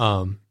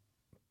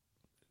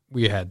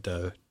 We had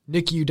the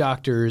NICU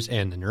doctors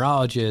and the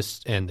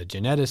neurologists and the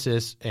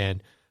geneticists,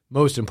 and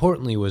most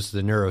importantly was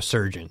the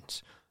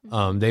neurosurgeons.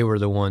 They were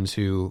the ones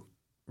who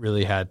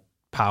really had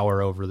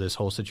power over this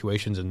whole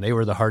situation, and they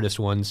were the hardest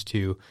ones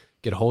to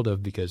get a hold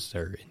of because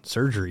they're in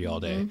surgery all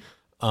day.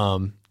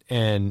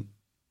 And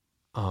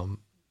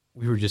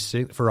we were just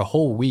sitting for a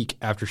whole week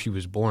after she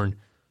was born.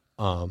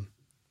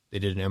 They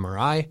did an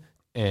MRI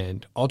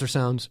and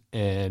ultrasounds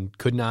and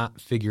could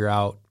not figure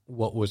out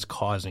what was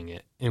causing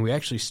it. And we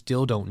actually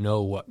still don't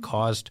know what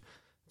caused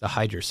the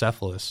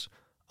hydrocephalus.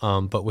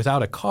 But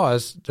without a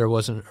cause, there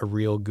wasn't a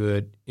real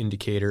good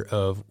indicator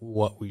of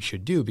what we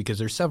should do, because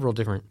there's several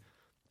different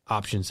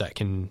options that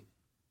can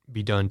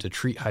be done to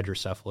treat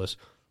hydrocephalus,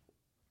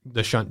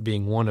 the shunt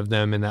being one of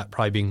them, and that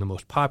probably being the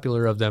most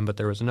popular of them. But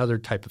there was another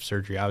type of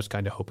surgery I was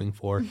kind of hoping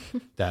for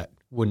that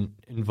wouldn't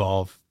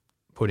involve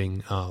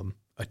putting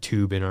a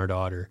tube in our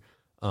daughter.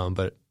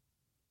 But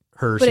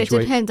her But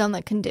situation. it depends on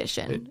the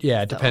condition.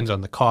 It depends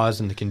on the cause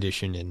and the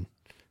condition, and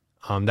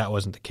that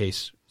wasn't the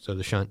case. So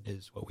the shunt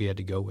is what we had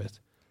to go with.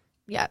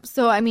 Yeah.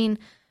 So I mean,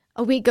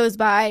 a week goes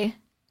by.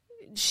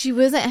 She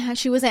wasn't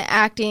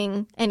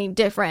acting any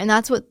different, and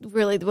that's what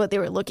they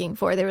were looking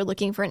for. They were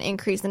looking for an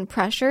increase in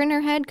pressure in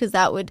her head because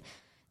that would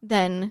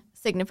then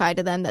signify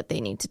to them that they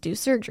need to do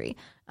surgery.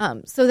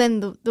 So then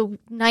the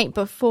night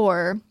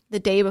before, the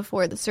day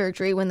before the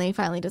surgery, when they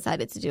finally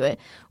decided to do it,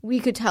 we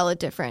could tell a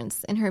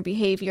difference in her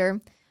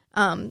behavior.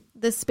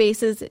 The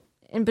spaces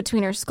in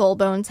between her skull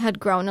bones had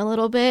grown a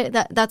little bit.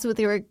 That's what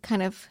they were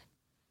kind of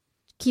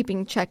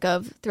keeping check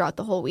of throughout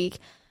the whole week.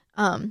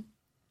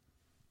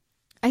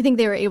 I think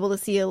they were able to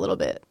see a little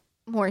bit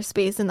more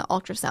space in the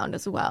ultrasound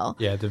as well.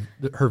 Yeah,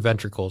 her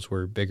ventricles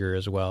were bigger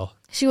as well.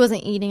 She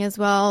wasn't eating as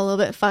well, a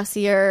little bit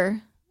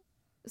fussier.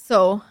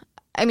 So,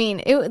 I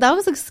mean, that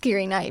was a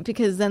scary night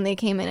because then they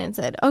came in and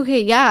said,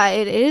 okay, yeah,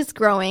 it is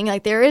growing.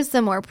 Like, there is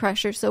some more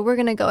pressure, so we're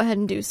going to go ahead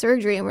and do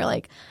surgery. And we're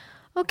like,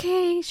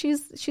 okay,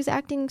 she's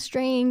acting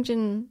strange,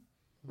 and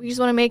we just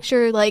want to make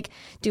sure, like,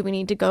 do we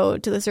need to go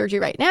to the surgery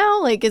right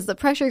now? Like, is the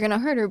pressure going to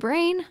hurt her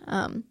brain?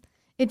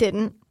 It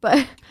didn't,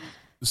 but...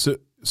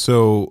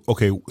 So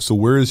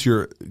where is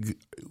your,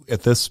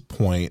 at this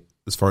point,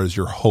 as far as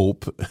your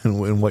hope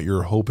and what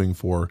you're hoping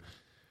for,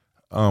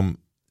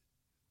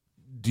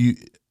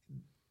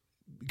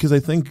 because I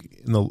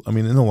think in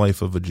the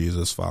life of a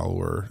Jesus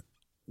follower,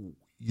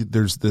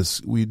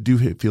 we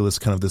do feel this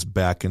kind of this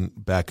back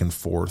and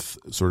forth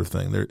sort of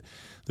thing.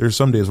 There's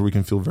some days where we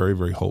can feel very,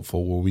 very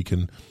hopeful, where we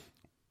can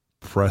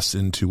press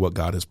into what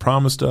God has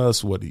promised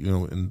us,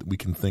 and we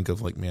can think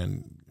of like,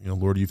 man,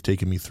 Lord, you've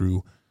taken me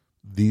through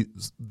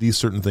these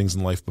certain things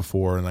in life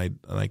before, and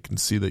I can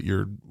see that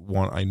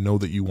I know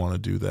that you want to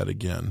do that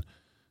again.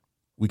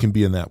 We can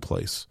be in that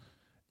place.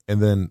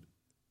 And then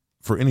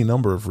for any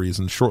number of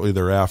reasons, shortly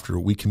thereafter,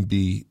 we can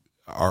be,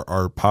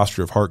 our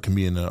posture of heart can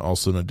be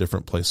also in a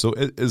different place. So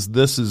as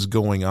this is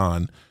going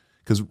on,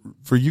 because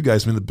for you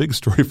guys, the big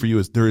story for you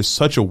is there is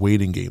such a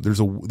waiting game.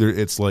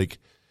 It's like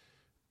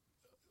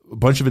a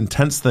bunch of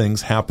intense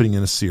things happening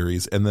in a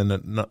series, and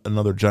then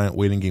another giant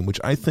waiting game,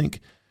 which I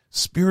think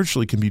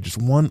spiritually can be just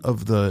one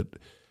of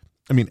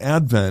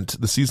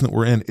Advent, the season that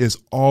we're in, is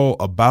all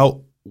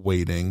about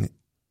waiting.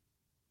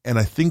 And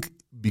I think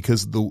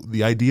because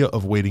the idea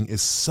of waiting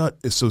is so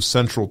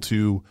central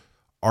to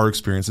our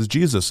experience as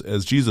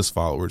Jesus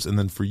followers. And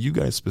then for you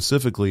guys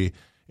specifically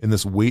in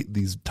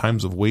these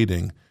times of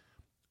waiting,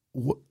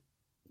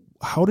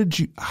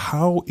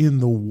 how in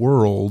the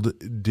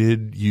world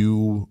did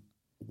you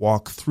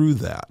walk through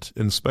that,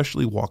 and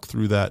especially walk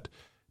through that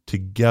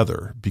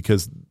together?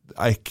 Because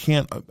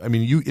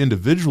you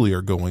individually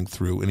are going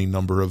through any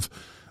number of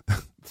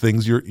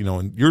things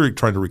and you're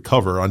trying to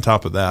recover on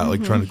top of that,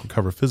 like trying to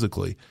recover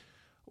physically.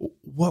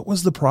 What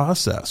was the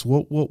process?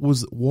 What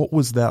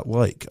was that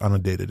like on a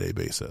day-to-day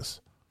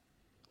basis?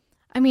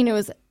 It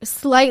was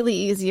slightly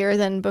easier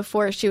than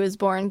before she was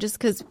born, just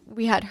because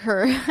we had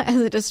her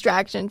as a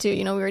distraction too.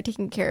 We were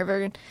taking care of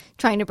her,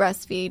 trying to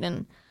breastfeed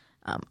and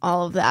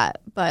all of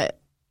that. But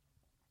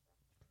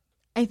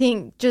I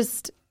think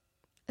just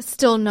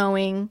still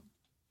knowing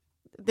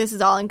this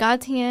is all in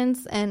God's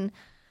hands, and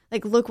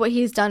like, look what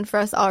he's done for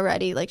us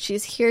already. Like,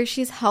 she's here,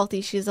 she's healthy,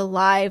 she's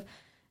alive.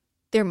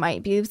 There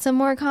might be some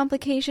more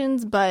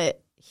complications,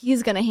 but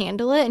he's going to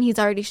handle it, and he's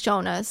already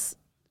shown us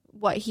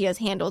what he has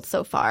handled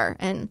so far.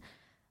 And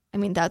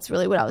that's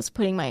really what I was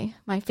putting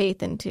my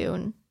faith into,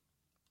 and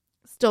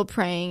still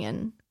praying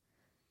and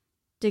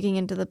digging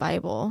into the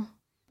Bible.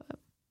 But.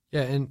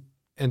 Yeah,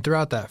 and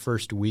throughout that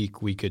first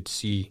week, we could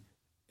see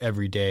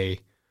every day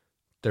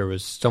there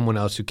was someone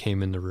else who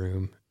came in the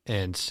room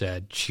and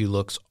said, she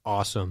looks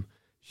awesome.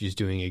 She's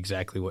doing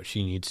exactly what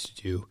she needs to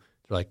do.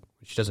 They're like,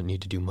 she doesn't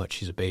need to do much.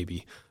 She's a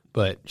baby.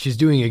 But she's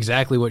doing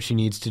exactly what she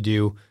needs to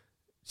do.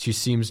 She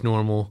seems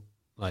normal.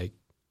 Like,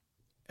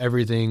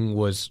 everything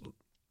was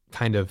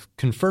kind of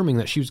confirming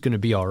that she was going to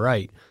be all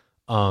right.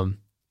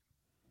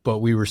 But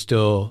we were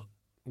still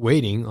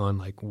waiting on,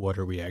 like, what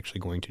are we actually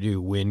going to do?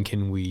 When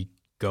can we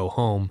go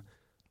home?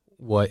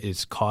 What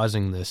is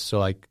causing this? So,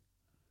 like,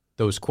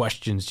 those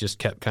questions just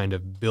kept kind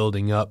of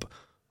building up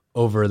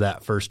over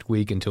that first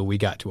week until we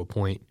got to a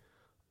point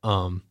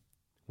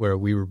where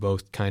we were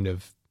both kind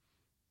of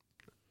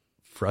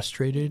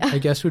frustrated, I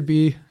guess would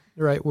be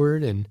the right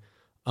word. And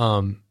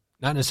not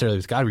necessarily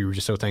with God. We were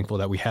just so thankful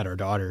that we had our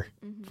daughter.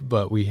 Mm-hmm.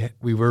 But we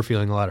were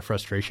feeling a lot of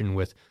frustration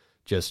with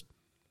just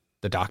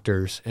the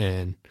doctors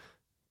and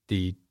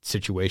the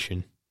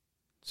situation.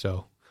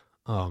 So,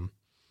 but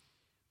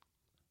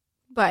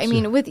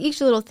with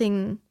each little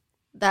thing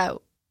that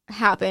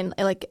happened,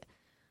 like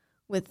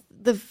with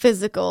the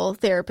physical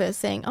therapist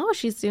saying, oh,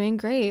 she's doing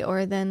great,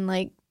 or then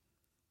like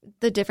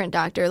the different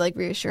doctor like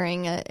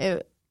reassuring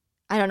it,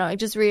 I don't know, it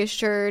just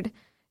reassured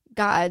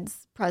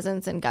God's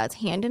presence and God's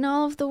hand in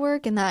all of the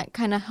work, and that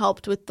kind of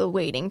helped with the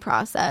waiting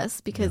process,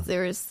 because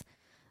there's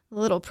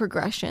little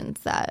progressions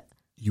that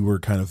you were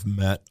kind of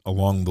met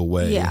along the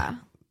way. Yeah.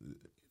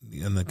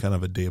 And the kind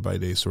of a day by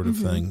day sort of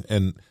thing.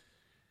 And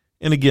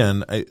And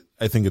again, I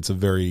think it's a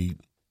very,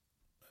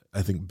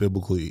 I think,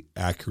 biblically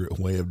accurate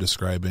way of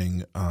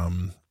describing,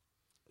 when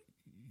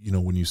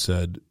you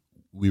said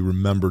we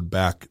remembered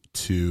back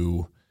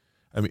to,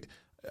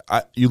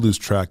 you lose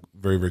track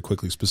very, very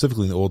quickly,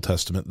 specifically in the Old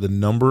Testament, the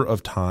number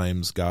of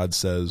times God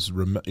says,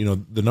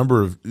 the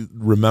number of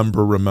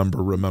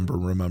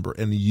remember.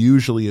 And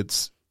usually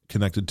it's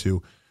connected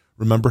to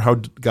remember how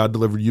God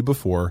delivered you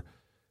before.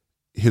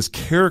 His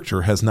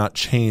character has not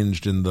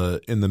changed in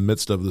the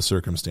midst of the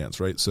circumstance,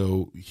 right?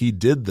 So he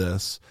did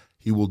this,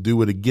 he will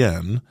do it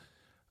again.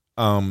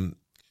 And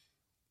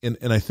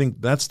I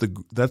think that's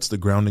the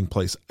grounding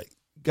place.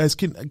 Guys,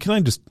 can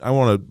I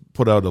want to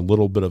put out a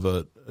little bit of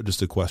a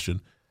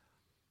question.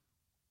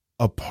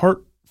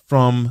 Apart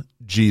from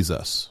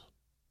Jesus,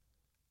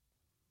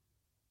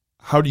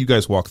 how do you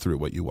guys walk through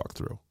what you walk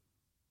through?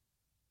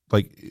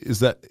 Like,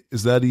 is that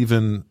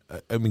even,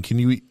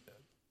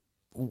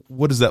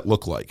 what does that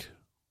look like?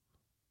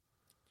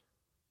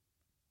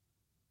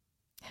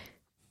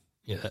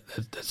 Yeah,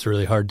 that's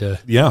really hard to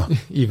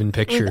even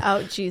picture.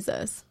 Without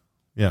Jesus.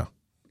 Yeah.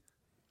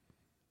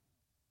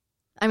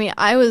 I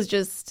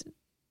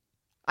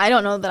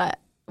don't know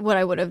what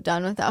I would have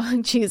done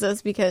without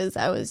Jesus, because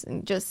I was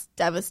just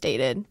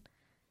devastated.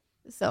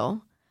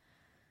 So.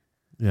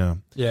 Yeah.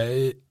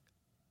 Yeah.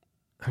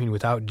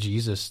 Without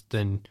Jesus,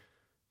 then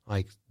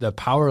like the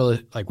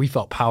powerless, like we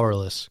felt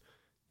powerless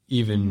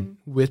even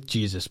with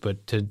Jesus,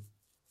 but to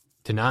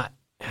not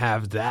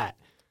have that.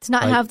 To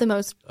not have the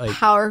most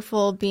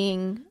powerful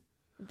being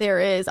there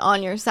is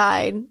on your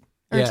side,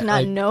 or to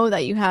not know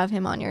that you have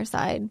him on your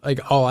side.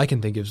 Like, all I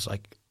can think of is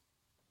like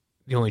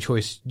the only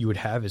choice you would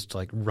have is to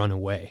like run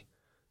away,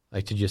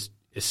 like to just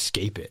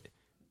escape it.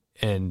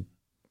 And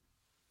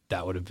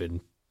that would have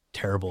been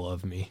terrible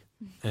of me.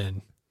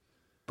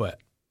 But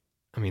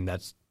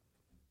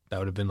that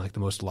would have been like the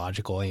most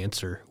logical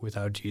answer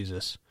without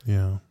Jesus.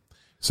 Yeah.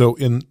 So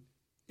in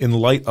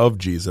light of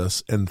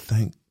Jesus, and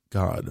thank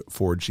God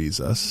for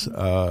Jesus,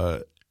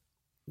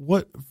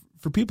 what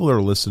for people that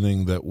are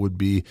listening that would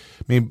be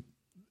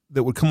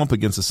that would come up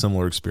against a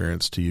similar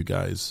experience to you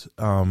guys,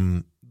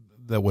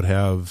 that would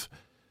have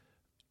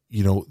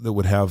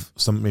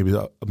some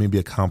maybe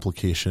a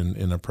complication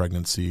in a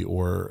pregnancy,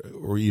 or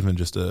even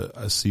just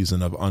a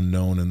season of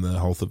unknown in the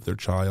health of their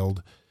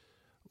child,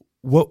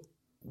 what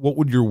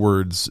would your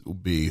words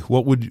be?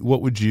 What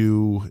would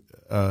you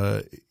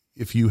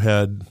if you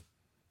had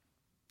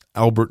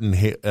Albert and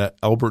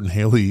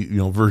Haley,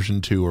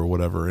 version 2 or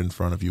whatever in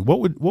front of you?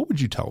 What would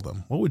you tell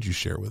them? What would you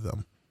share with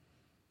them?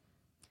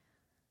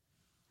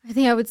 I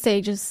think I would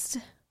say just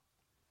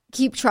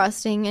keep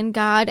trusting in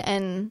God,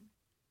 and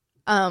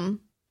tell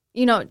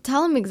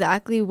him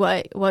exactly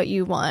what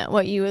you want,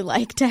 what you would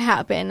like to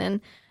happen, and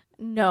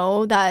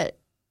know that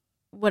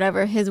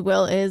whatever his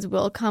will is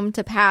will come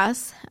to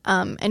pass,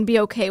 and be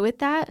okay with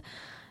that.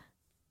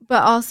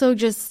 But also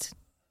just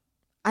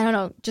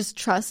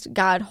trust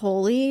God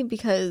wholly,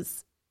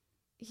 because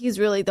he's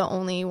really the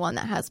only one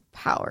that has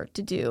power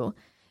to do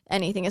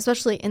anything,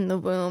 especially in the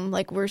womb.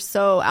 Like, we're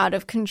so out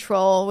of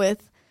control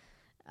with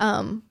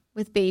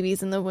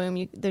babies in the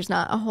womb. There's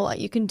not a whole lot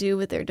you can do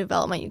with their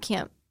development. You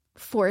can't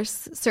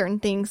force certain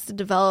things to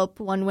develop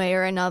one way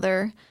or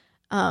another.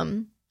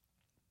 Yeah,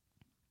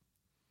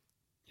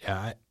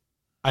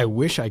 I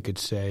wish I could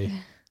say,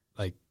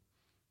 like,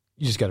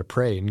 you just got to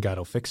pray and God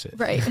will fix it.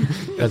 Right.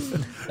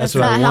 That's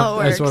what I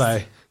want. That's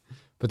what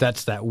but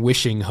that's that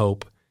wishing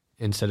hope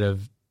instead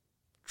of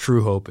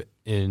true hope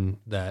in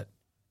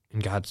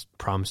God's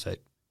promise that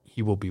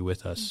he will be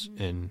with us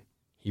and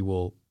he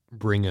will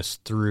bring us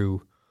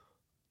through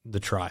the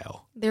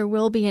trial. There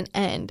will be an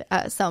end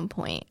at some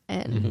point,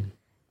 and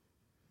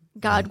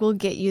God will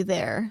get you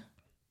there.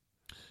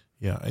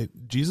 Yeah.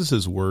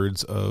 Jesus's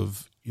words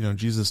of,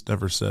 Jesus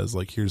never says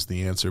like, here's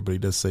the answer, but he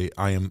does say,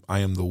 I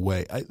am the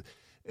way.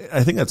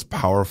 I think that's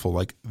powerful.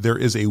 Like, there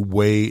is a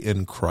way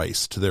in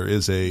Christ. There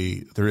is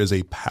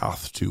a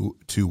path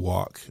to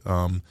walk.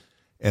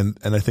 And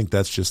I think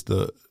that's just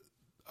a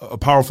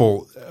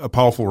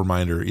powerful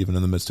reminder, even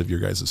in the midst of your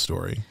guys'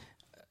 story.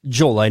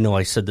 Joel, I know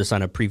I said this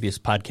on a previous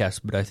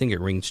podcast, but I think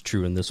it rings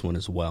true in this one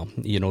as well.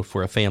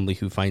 For a family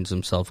who finds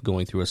himself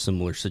going through a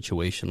similar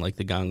situation like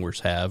the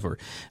Gongwers have, or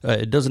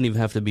it doesn't even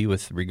have to be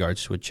with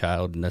regards to a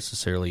child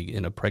necessarily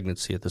in a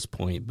pregnancy at this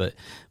point, but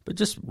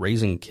just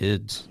raising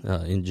kids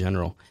in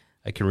general.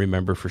 I can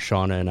remember for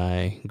Shauna and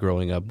I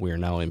growing up, we are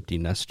now empty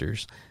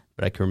nesters,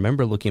 but I can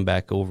remember looking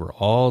back over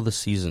all the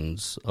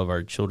seasons of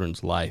our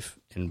children's life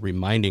and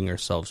reminding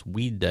ourselves,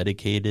 we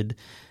dedicated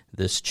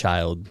this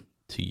child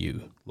to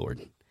you, Lord.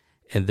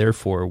 And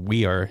therefore,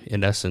 we are,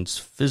 in essence,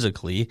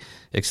 physically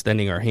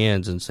extending our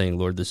hands and saying,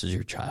 Lord, this is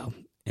your child,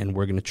 and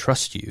we're going to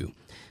trust you.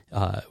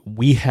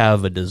 We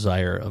have a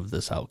desire of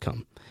this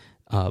outcome,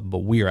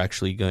 but we are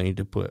actually going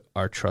to put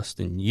our trust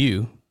in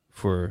you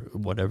for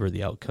whatever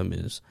the outcome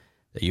is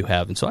that you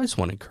have. And so I just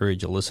want to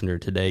encourage a listener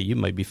today. You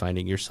might be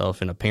finding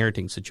yourself in a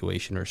parenting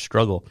situation or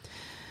struggle.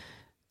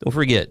 Don't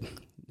forget,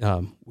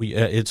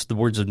 it's the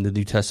words of the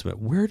New Testament.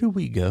 Where do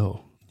we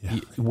go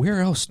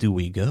Where else do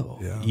we go?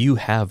 Yeah. You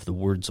have the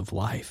words of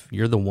life.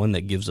 You're the one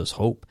that gives us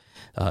hope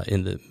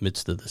in the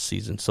midst of the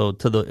season. So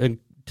to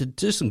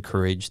just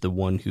encourage the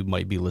one who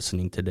might be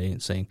listening today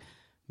and saying,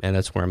 man,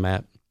 that's where I'm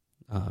at.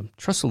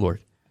 Trust the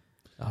Lord.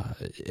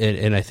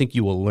 And I think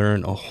you will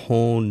learn a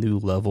whole new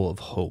level of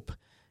hope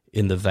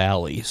in the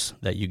valleys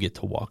that you get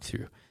to walk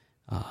through,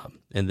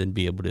 and then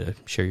be able to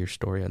share your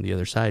story on the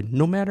other side,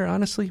 no matter,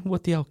 honestly,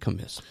 what the outcome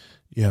is.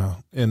 Yeah,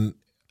 and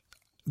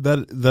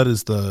that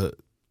is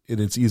and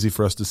it's easy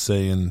for us to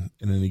say in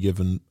any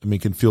given, I mean,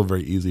 it can feel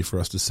very easy for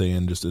us to say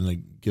in just in a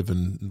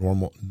given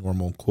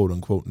normal, quote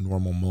unquote,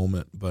 normal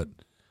moment, but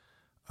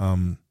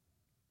that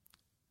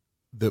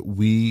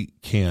we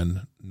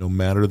can, no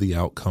matter the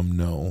outcome,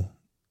 know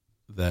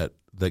that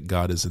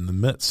God is in the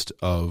midst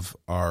of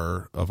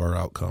our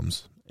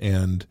outcomes.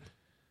 And,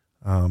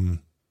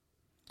 I'm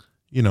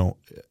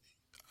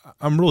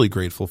really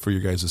grateful for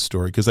your guys'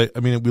 story, because I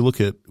mean, we look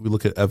at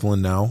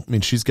Evelyn now. I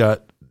mean, she's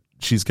got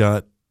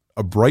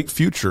a bright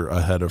future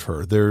ahead of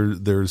her.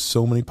 There's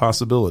so many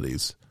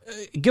possibilities.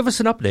 Give us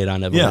an update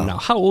on Evelyn now.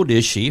 How old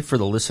is she, for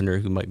the listener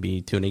who might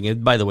be tuning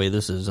in? By the way,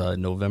 this is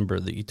November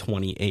the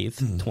 28th,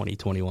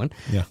 2021.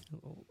 Yeah.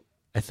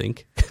 I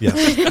think. Yeah,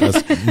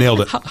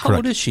 nailed it. How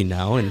old is she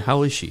now, and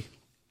how is she?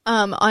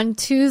 On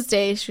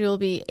Tuesday, she will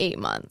be 8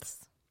 months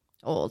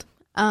old.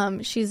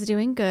 She's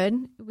doing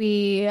good.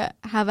 We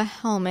have a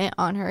helmet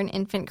on her, an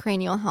infant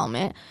cranial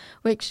helmet,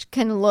 which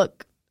can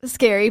look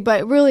scary,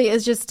 but really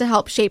is just to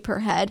help shape her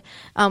head.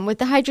 With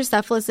the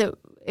hydrocephalus,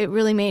 it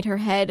really made her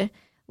head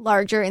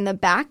larger in the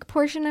back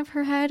portion of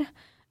her head,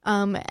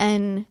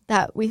 and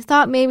that we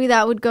thought maybe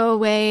that would go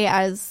away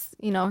as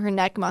her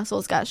neck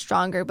muscles got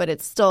stronger, but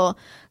it's still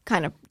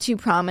kind of too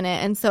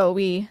prominent, and so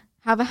we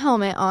have a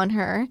helmet on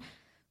her.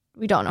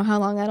 We don't know how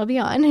long that'll be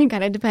on. It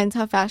kind of depends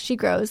how fast she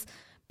grows.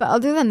 But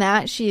other than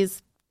that,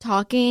 she's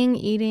talking,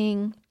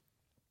 eating,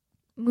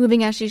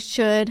 moving as she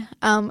should.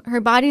 Her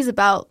body's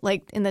about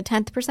in the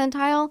 10th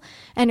percentile,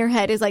 and her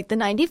head is the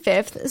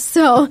 95th.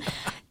 So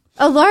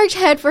a large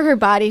head for her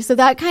body. So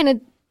that kind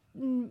of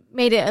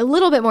made it a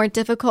little bit more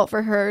difficult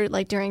for her,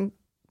 during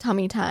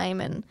tummy time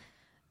and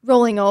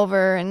rolling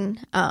over and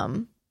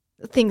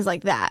things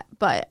like that.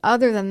 But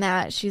other than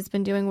that, she's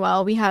been doing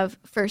well. We have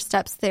First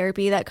Steps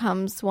therapy that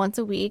comes once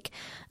a week.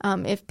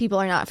 If people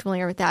are not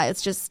familiar with that,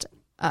 it's just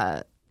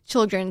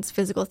children's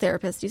physical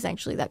therapist,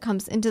 essentially, that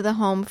comes into the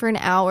home for an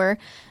hour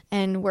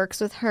and works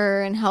with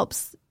her and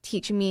helps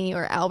teach me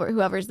or Albert,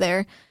 whoever's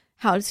there,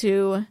 how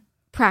to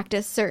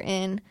practice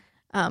certain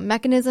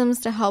mechanisms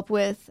to help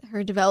with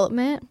her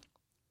development.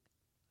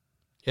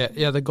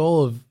 Yeah. The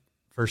goal of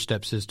First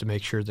Steps is to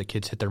make sure the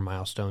kids hit their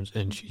milestones,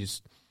 and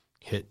she's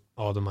hit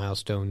all the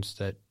milestones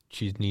that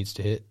she needs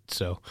to hit.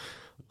 So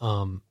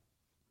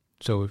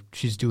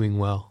she's doing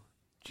well.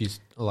 She's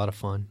a lot of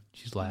fun.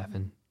 She's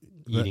laughing,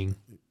 eating.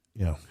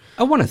 Yeah.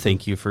 I want to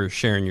thank you for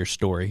sharing your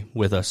story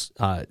with us.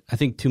 I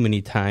think too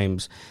many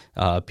times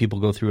people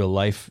go through a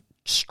life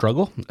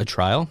struggle, a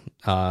trial.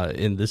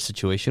 In this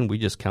situation, we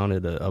just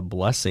counted a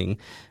blessing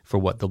for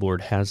what the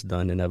Lord has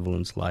done in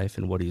Evelyn's life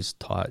and what he's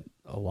taught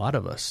a lot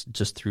of us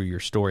just through your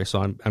story.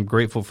 So I'm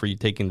grateful for you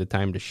taking the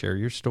time to share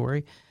your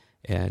story,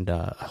 and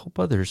I hope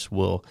others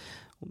will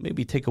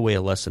maybe take away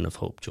a lesson of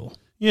hope, Joel.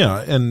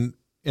 Yeah, and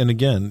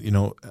again,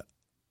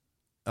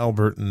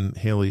 Albert and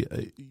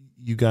Haley,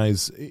 you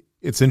guys,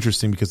 it's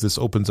interesting because this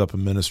opens up a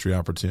ministry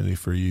opportunity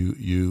for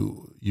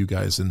you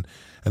guys, and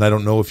I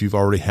don't know if you've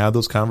already had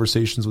those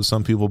conversations with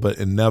some people, but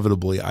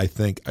inevitably, I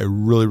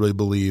really, really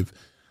believe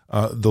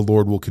the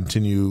Lord will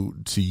continue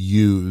to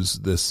use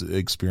this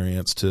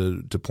experience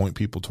to point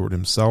people toward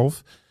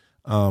Himself,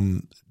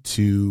 and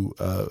it's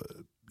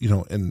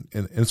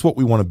what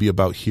we want to be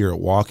about here at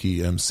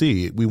Walkie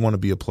MC. We want to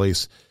be a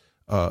place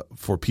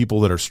for people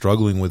that are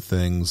struggling with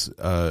things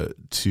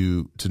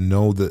to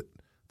know that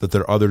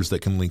there are others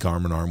that can link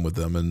arm in arm with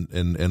them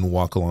and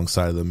walk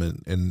alongside of them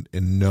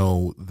and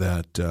know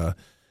that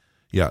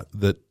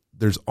that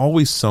there's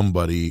always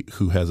somebody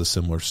who has a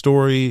similar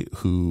story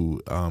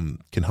who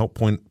can help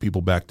point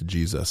people back to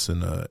Jesus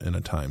in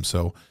a time.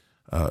 So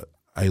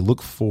I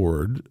look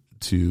forward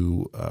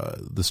to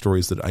the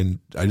stories that I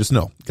just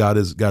know God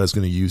is going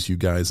to use you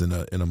guys in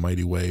a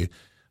mighty way.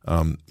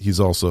 He's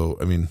also,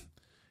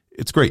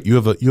 it's great. You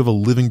have a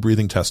living,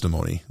 breathing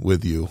testimony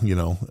with you,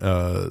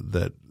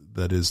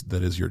 that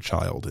is your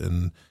child.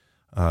 And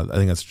I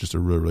think that's just a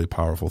really, really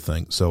powerful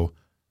thing. So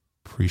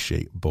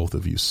appreciate both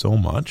of you so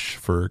much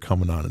for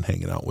coming on and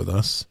hanging out with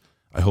us.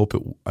 I hope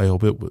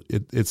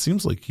it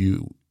seems like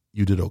you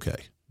did okay.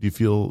 Do you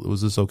feel,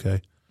 was this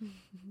okay?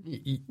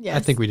 Yes. I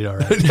think we did all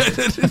right.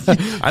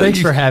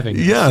 Thanks for having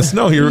us. Yes,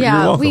 no, you're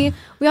welcome.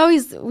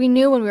 We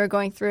knew when we were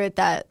going through it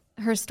that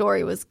her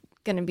story was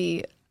going to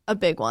be a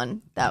big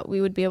one, that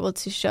we would be able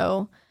to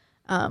show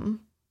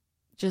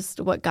just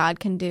what God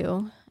can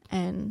do.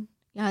 And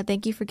yeah,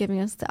 thank you for giving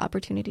us the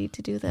opportunity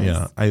to do this.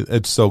 Yeah,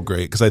 it's so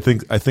great because I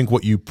think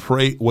what you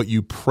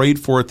prayed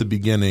for at the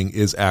beginning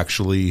is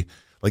actually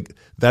Like,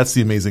 that's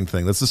the amazing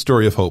thing. That's the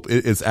story of hope.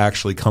 It's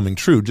actually coming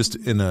true, just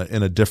in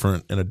a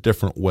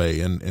different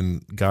way.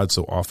 And God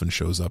so often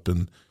shows up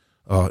in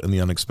the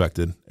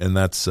unexpected. And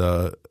that's,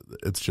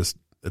 it's just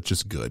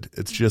good.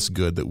 It's just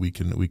good that we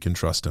can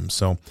trust him.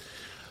 So,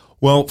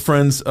 well,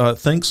 friends,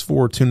 thanks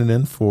for tuning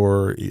in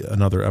for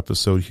another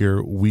episode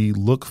here. We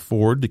look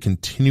forward to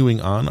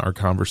continuing on our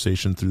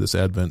conversation through this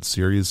Advent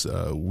series.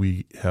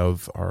 We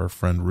have our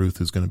friend Ruth,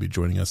 who's going to be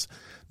joining us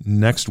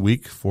next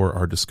week for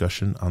our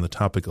discussion on the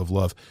topic of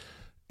love.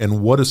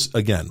 And what a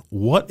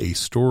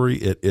story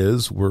it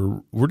is.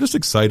 We're just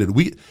excited.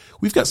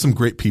 We've got some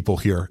great people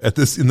here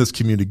in this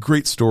community,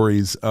 great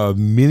stories,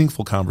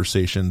 meaningful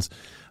conversations,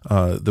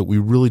 that we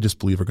really just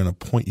believe are going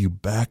to point you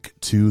back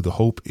to the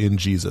hope in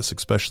Jesus,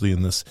 especially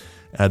in this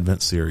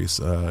Advent series,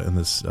 in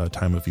this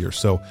time of year.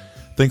 So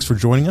thanks for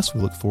joining us.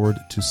 We look forward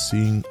to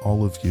seeing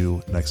all of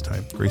you next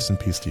time. Grace and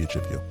peace to each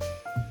of you.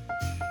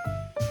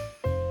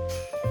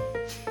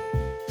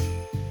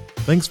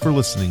 Thanks for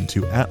listening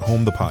to At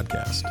Home, the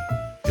podcast.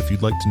 If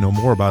you'd like to know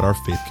more about our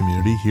faith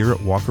community here at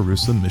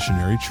Wakarusa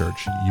Missionary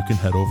Church, you can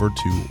head over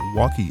to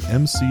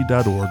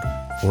wakimc.org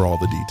for all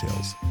the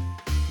details.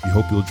 We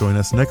hope you'll join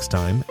us next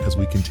time as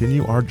we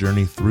continue our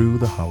journey through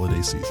the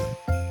holiday season.